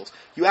or measles,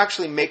 you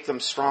actually make them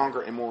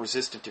stronger and more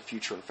resistant to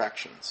future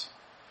infections.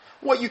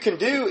 What you can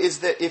do is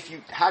that if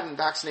you hadn't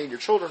vaccinated your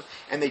children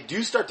and they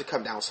do start to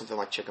come down with something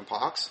like chicken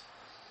pox,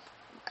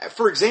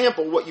 for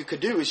example, what you could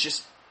do is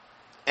just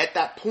at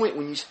that point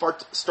when you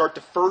start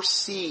to first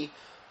see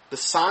the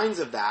signs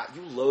of that,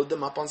 you load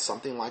them up on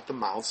something like the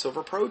mild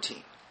silver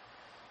protein.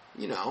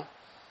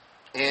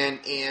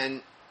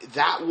 And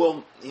that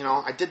will,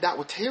 I did that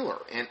with Taylor,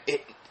 and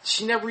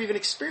she never even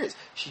experienced.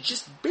 She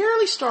just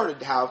barely started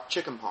to have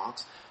chicken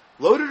pox,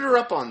 loaded her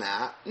up on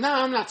that. No,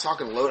 I'm not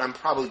talking load. I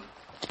probably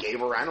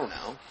gave her, I don't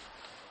know,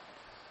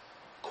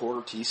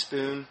 quarter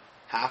teaspoon,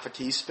 half a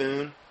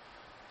teaspoon,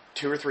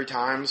 2 or 3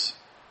 times,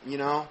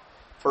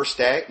 first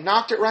day.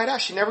 Knocked it right out.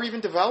 She never even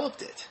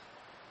developed it.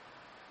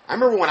 I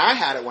remember when I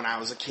had it when I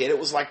was a kid, it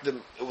was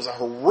a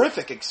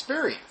horrific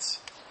experience.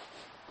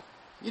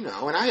 And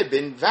I had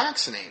been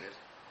vaccinated.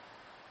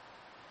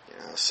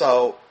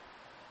 So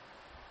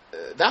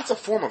that's a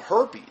form of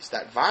herpes,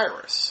 that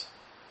virus.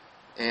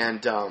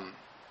 And,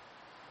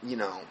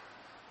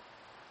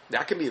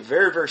 that can be a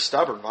very, very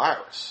stubborn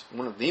virus.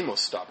 One of the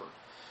most stubborn.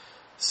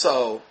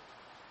 So,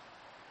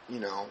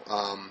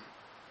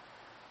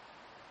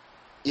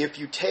 if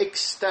you take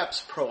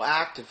steps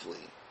proactively,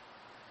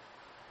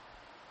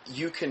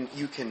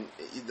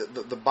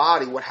 the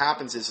body, what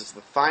happens is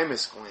the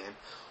thymus gland,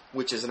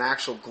 which is an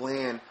actual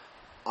gland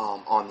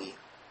on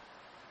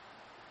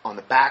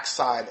the back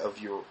side of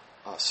your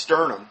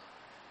sternum,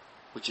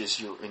 which is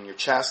in your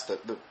chest,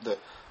 the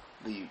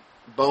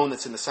bone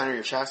that's in the center of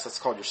your chest, that's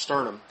called your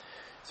sternum.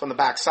 So on the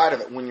back side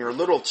of it, when you're a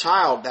little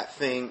child, that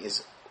thing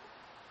is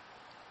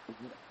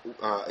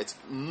it's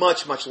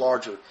much, much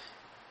larger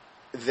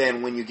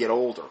than when you get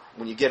older.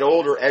 When you get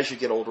older, as you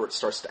get older, it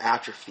starts to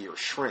atrophy or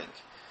shrink.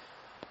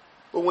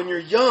 But when you're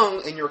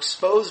young and you're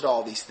exposed to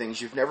all these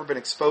things you've never been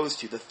exposed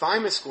to, the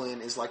thymus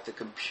gland is like the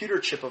computer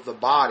chip of the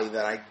body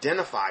that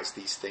identifies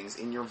these things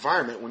in your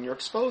environment when you're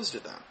exposed to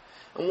them.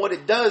 And what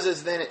it does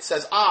is then it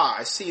says,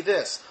 I see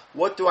this.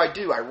 What do?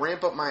 I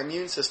ramp up my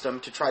immune system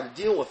to try to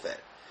deal with it.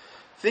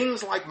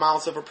 Things like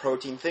mild silver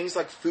protein, things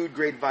like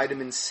food-grade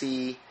vitamin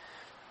C,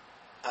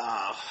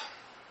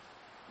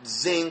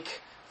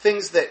 zinc,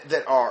 things that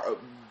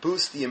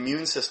boost the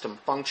immune system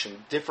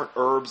function, different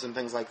herbs and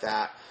things like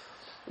that.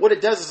 What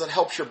it does is it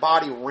helps your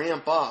body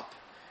ramp up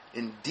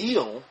and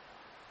deal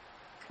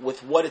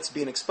with what it's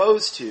being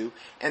exposed to,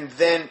 and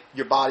then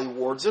your body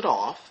wards it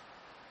off,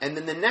 and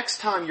then the next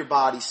time your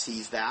body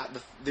sees that,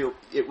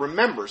 it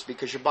remembers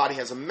because your body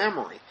has a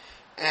memory,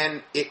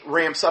 and it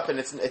ramps up and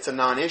it's a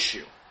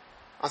non-issue.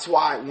 That's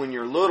why when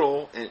you're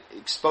little and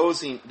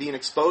being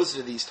exposed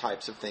to these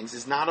types of things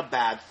is not a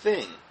bad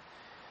thing.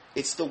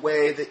 It's the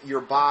way that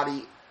your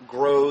body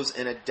grows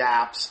and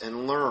adapts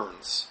and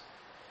learns.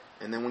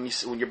 And then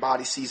when your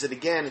body sees it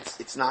again,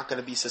 it's not going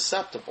to be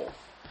susceptible.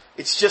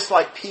 It's just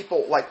like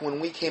people, like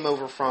when we came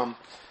over from,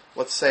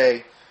 let's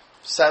say,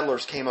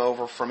 settlers came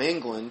over from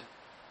England,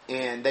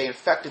 and they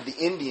infected the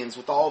Indians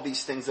with all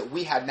these things that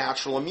we had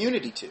natural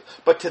immunity to.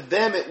 But to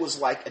them, it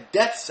was like a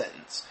death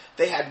sentence.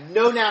 They had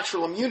no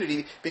natural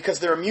immunity because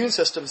their immune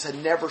systems had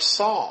never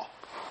saw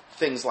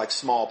things like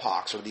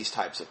smallpox or these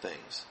types of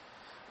things.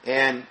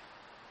 And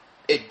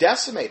it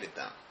decimated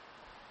them,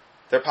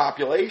 their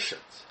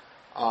populations.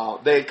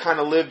 They kind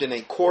of lived in a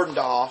cordoned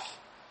off,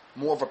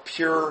 more of a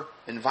pure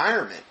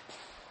environment.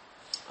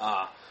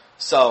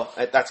 So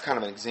that's kind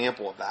of an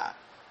example of that.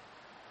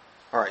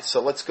 All right,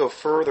 so let's go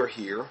further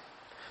here.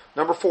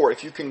 Number 4,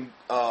 if you can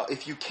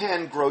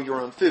grow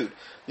your own food.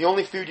 The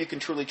only food you can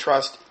truly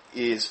trust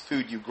is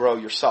food you grow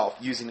yourself,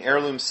 using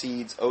heirloom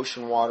seeds,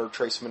 ocean water,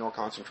 trace mineral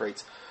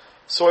concentrates,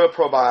 soil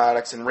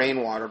probiotics, and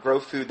rainwater. Grow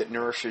food that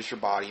nourishes your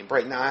body and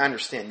brain. Now, I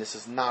understand this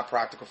is not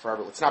practical for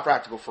everyone. It's not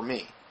practical for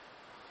me.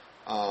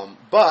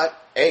 But,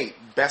 hey,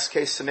 best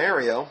case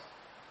scenario,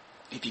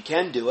 if you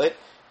can do it,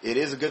 it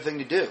is a good thing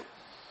to do.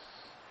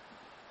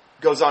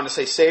 Goes on to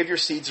say, save your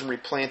seeds and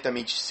replant them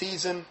each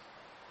season.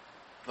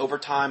 Over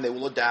time, they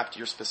will adapt to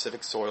your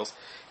specific soils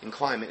and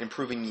climate,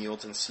 improving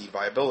yields and seed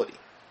viability.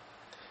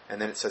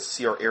 And then it says,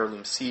 see our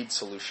heirloom seed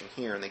solution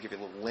here, and they give you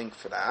a little link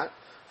for that.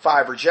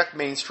 5, reject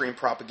mainstream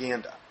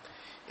propaganda.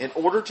 In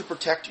order to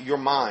protect your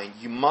mind,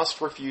 you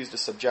must refuse to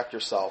subject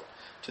yourself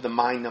to the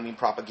mind-numbing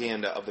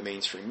propaganda of the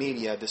mainstream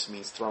media. This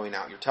means throwing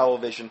out your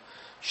television,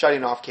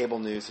 shutting off cable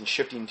news, and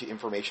shifting to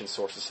information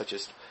sources such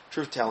as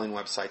truth-telling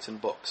websites and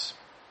books.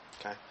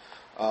 Okay.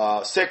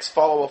 6,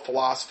 follow a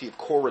philosophy of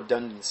core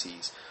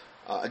redundancies.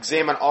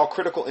 Examine all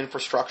critical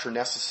infrastructure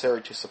necessary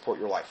to support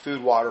your life.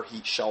 Food, water,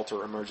 heat,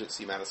 shelter,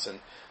 emergency medicine,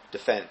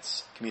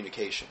 defense,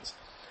 communications.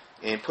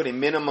 And put a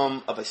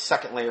minimum of a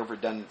second layer of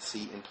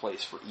redundancy in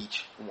place for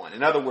each one.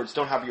 In other words,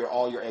 don't have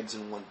all your eggs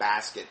in one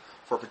basket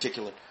for a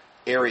particular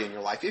area in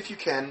your life. If you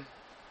can,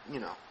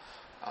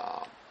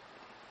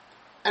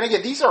 and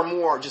again, these are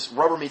more just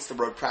rubber meets the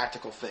road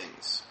practical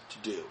things to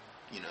do,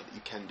 that you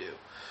can do.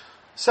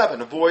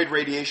 7, avoid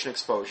radiation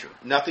exposure.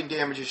 Nothing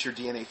damages your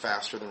DNA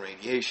faster than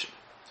radiation.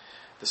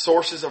 The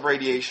sources of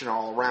radiation are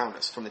all around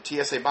us, from the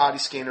TSA body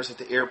scanners at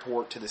the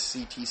airport to the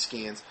CT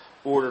scans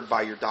ordered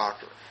by your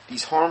doctor.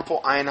 These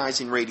harmful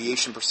ionizing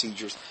radiation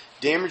procedures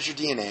damage your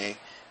DNA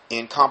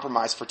and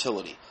compromise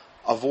fertility.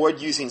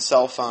 Avoid using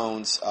cell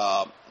phones.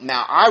 Now,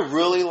 I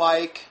really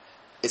like,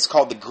 it's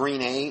called the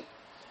Green 8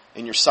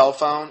 in your cell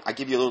phone. I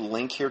give you a little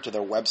link here to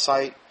their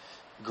website,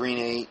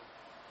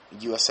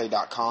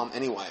 green8usa.com.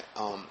 Anyway,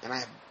 and I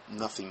have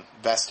nothing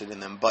vested in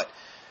them, but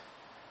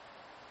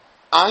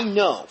I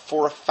know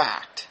for a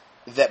fact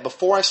that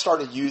before I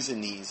started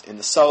using these in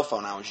the cell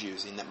phone I was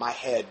using, that my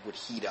head would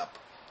heat up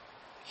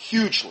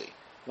hugely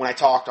when I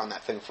talked on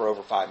that thing for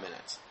over 5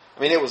 minutes.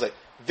 I mean, it was a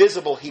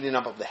visible heating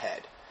up of the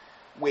head,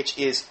 which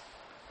is,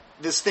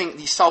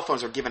 these cell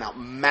phones are giving out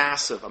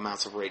massive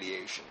amounts of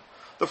radiation.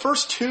 The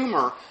first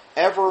tumor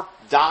ever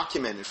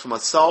documented from a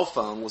cell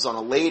phone was on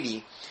a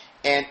lady,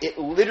 and it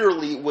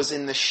literally was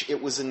a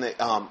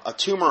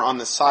tumor on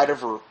the side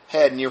of her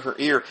head near her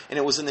ear, and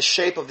it was in the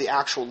shape of the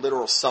actual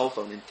literal cell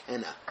phone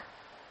antenna.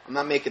 I'm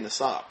not making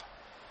this up.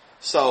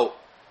 So,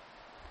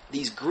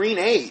 these Green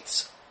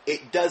 8s,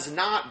 it does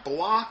not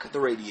block the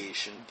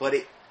radiation, but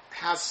it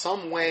has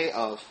some way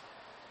of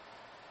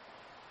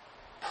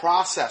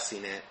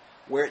processing it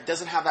where it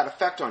doesn't have that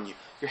effect on you.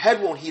 Your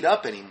head won't heat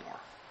up anymore.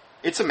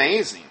 It's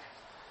amazing.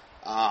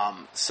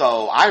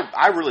 So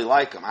I really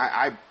like them.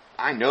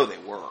 I know they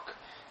work.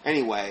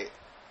 Anyway,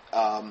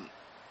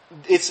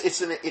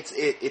 it's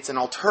an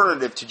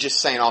alternative to just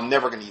saying I'm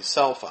never going to use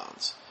cell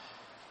phones.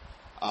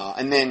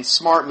 And then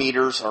smart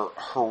meters are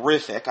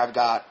horrific. I've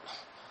got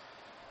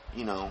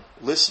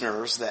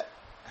listeners that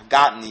have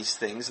gotten these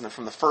things, and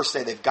from the first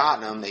day they've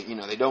gotten them,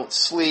 they don't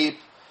sleep.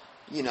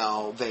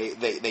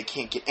 They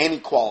can't get any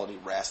quality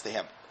rest. They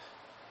have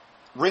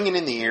ringing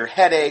in the ear,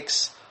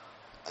 headaches.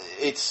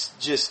 It's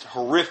just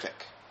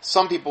horrific.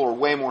 Some people are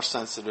way more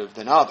sensitive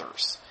than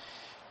others.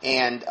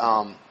 And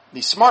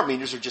these smart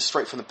meters are just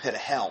straight from the pit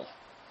of hell.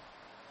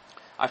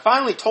 I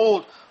finally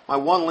told my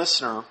one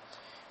listener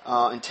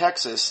in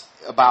Texas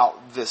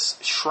about this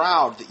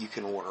shroud that you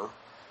can order.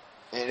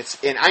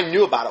 And I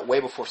knew about it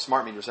way before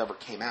smart meters ever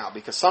came out,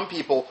 because some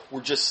people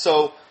were just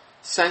so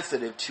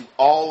sensitive to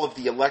all of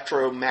the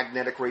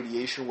electromagnetic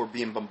radiation we're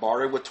being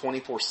bombarded with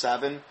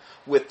 24/7,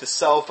 with the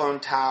cell phone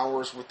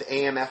towers, with the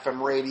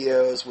AM/FM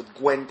radios, with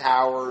Gwen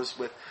towers,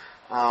 with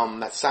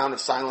that sound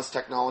of silence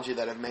technology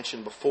that I've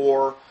mentioned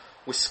before,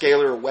 with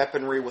scalar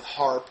weaponry, with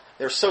HARP.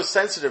 They're so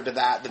sensitive to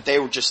that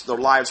their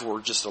lives were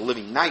just a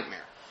living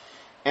nightmare.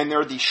 And there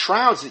are these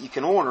shrouds that you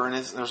can order, and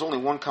there's only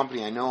one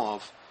company I know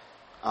of.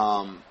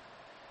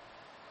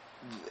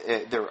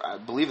 I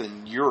believe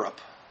in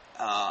Europe,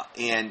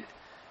 and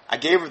I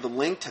gave her the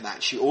link to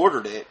that. She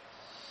ordered it,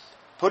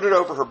 put it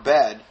over her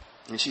bed,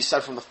 and she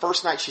said from the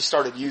first night she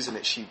started using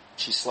it, she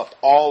slept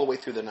all the way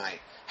through the night.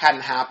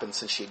 Hadn't happened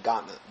since she had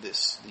gotten the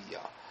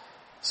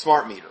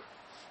smart meter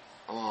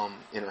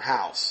in her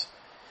house.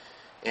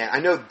 And I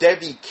know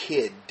Debbie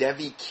Kidd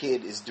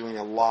is doing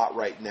a lot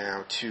right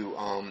now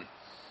to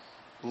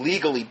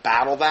legally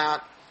battle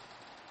that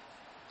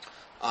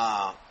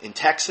in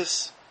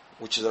Texas,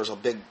 which there's a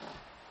big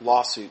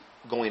lawsuit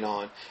going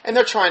on. And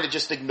they're trying to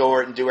just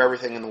ignore it and do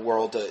everything in the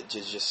world to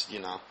just,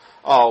 you're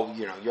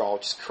all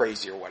just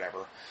crazy or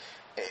whatever.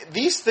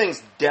 These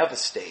things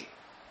devastate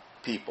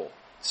people,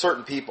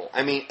 certain people.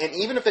 I mean, and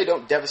even if they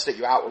don't devastate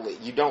you outwardly,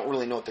 you don't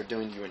really know what they're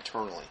doing to you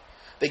internally.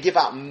 They give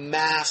out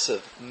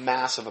massive,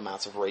 massive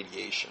amounts of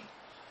radiation.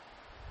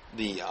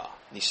 These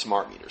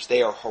smart meters,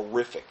 they are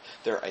horrific.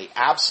 They're a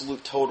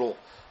absolute total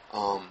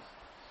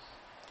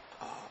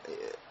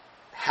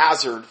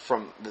hazard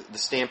from the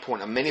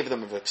standpoint of many of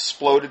them have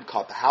exploded,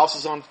 caught the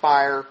houses on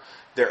fire.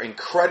 They're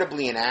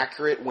incredibly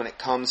inaccurate when it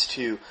comes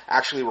to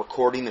actually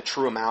recording the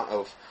true amount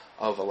of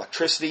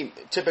electricity.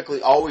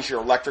 Typically, always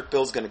your electric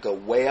bill is going to go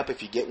way up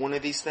if you get one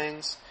of these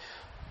things.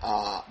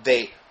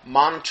 They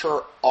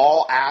monitor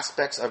all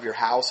aspects of your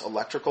house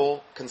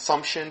electrical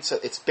consumption, so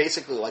it's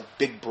basically like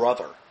Big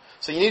Brother.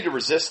 So you need to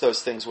resist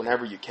those things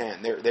whenever you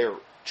can. They're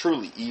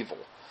truly evil.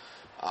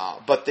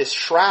 But this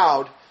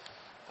shroud,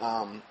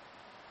 and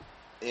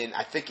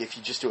I think if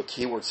you just do a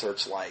keyword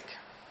search like,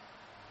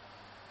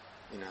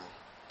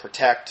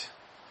 protect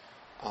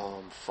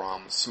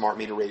from smart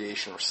meter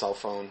radiation or cell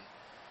phone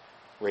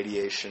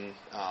radiation,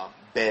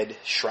 bed,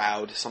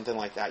 shroud, something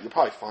like that, you'll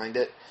probably find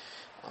it.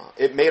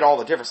 It made all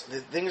the difference. The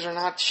things are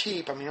not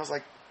cheap. I mean, it was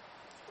like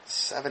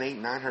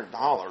 $700, $800,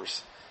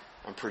 $900,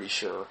 I'm pretty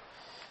sure.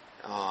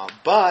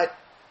 But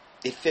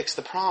it fixed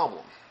the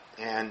problem.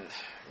 And,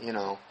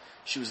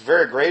 she was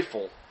very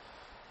grateful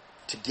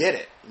to get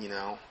it,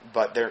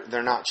 but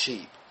they're not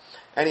cheap.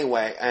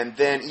 Anyway, and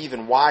then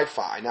even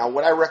Wi-Fi. Now,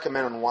 what I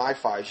recommend on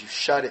Wi-Fi is you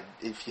shut it,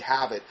 if you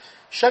have it,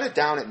 shut it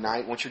down at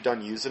night once you're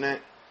done using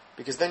it,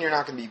 because then you're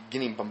not going to be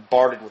getting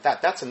bombarded with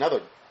that. That's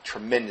another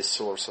tremendous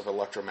source of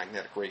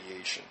electromagnetic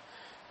radiation.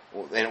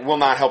 And it will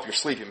not help your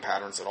sleeping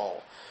patterns at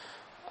all.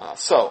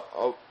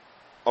 So,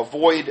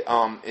 avoid,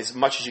 as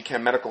much as you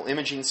can, medical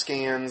imaging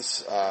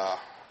scans.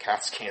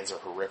 CAT scans are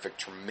horrific,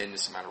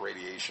 tremendous amount of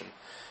radiation.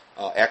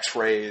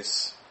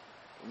 X-rays,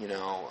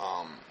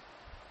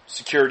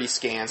 security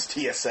scans,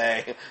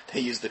 TSA. They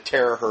use the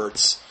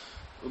terahertz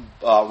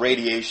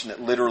radiation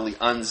that literally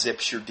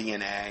unzips your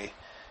DNA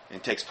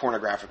and takes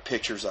pornographic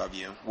pictures of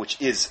you, which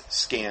is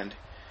scanned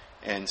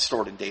and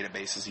stored in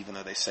databases, even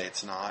though they say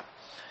it's not.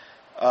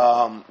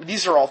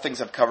 These are all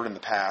things I've covered in the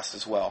past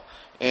as well.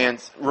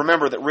 And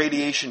remember that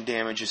radiation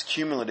damage is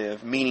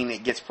cumulative, meaning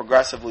it gets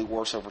progressively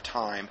worse over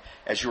time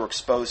as you're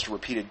exposed to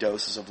repeated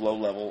doses of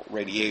low-level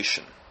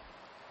radiation.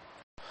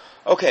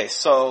 Okay,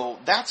 so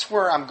that's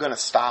where I'm going to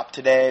stop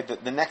today.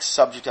 The next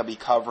subject I'll be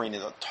covering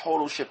is a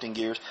total shift in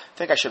gears. I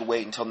think I should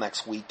wait until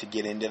next week to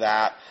get into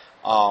that.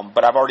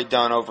 But I've already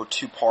done over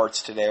 2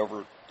 parts today,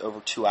 over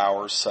 2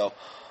 hours. So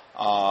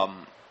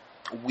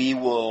we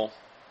will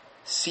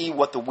see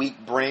what the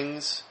week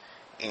brings,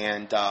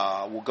 and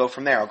we'll go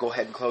from there. I'll go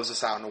ahead and close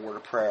this out in a word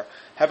of prayer.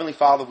 Heavenly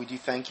Father, we do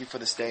thank you for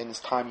this day and this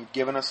time you've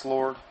given us,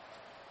 Lord.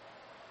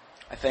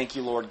 I thank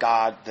you, Lord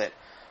God, that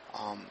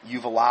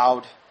you've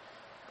allowed,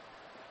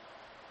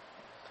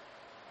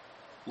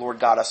 Lord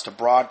God, us to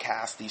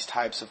broadcast these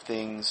types of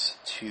things,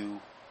 to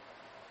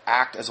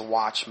act as a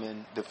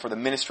watchman, for the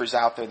ministries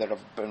out there that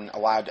have been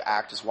allowed to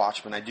act as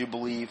watchmen. I do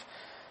believe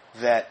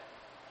that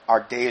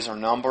our days are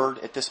numbered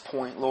at this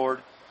point,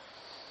 Lord.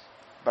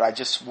 But I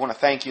just want to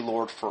thank you,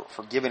 Lord,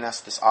 for giving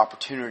us this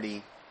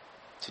opportunity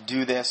to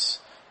do this,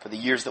 for the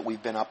years that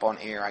we've been up on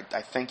air.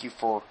 I thank you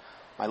for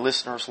my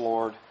listeners,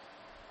 Lord,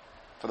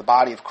 for the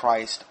body of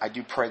Christ. I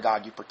do pray,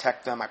 God, you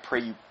protect them. I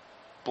pray you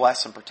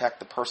bless and protect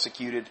the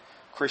persecuted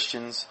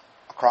Christians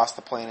across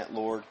the planet,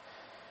 Lord.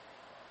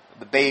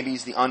 The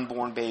babies, the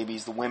unborn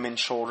babies, the women,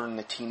 children,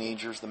 the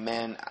teenagers, the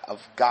men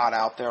of God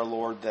out there,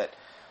 Lord, that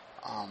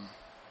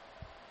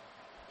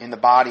in the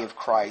body of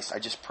Christ, I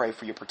just pray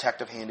for your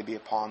protective hand to be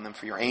upon them,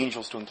 for your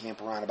angels to encamp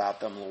around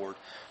about them, Lord,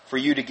 for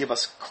you to give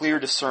us clear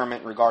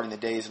discernment regarding the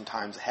days and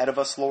times ahead of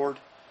us, Lord,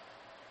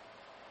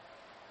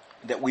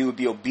 that we would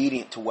be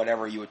obedient to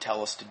whatever you would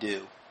tell us to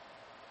do,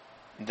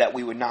 that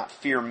we would not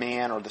fear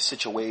man or the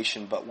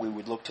situation, but we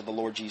would look to the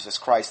Lord Jesus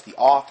Christ, the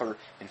author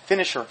and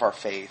finisher of our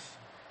faith.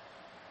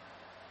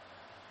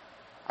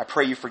 I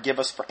pray you forgive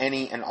us for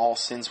any and all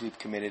sins we've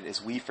committed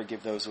as we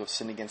forgive those who have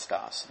sinned against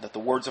us, that the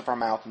words of our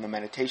mouth and the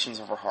meditations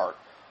of our heart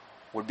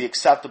would be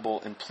acceptable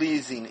and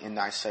pleasing in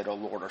thy sight, O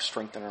Lord, our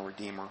strength and our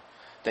Redeemer,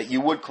 that you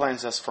would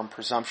cleanse us from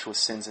presumptuous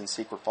sins and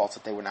secret faults,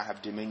 that they would not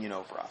have dominion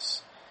over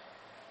us.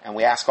 And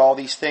we ask all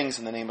these things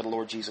in the name of the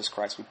Lord Jesus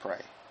Christ, we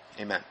pray.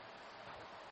 Amen.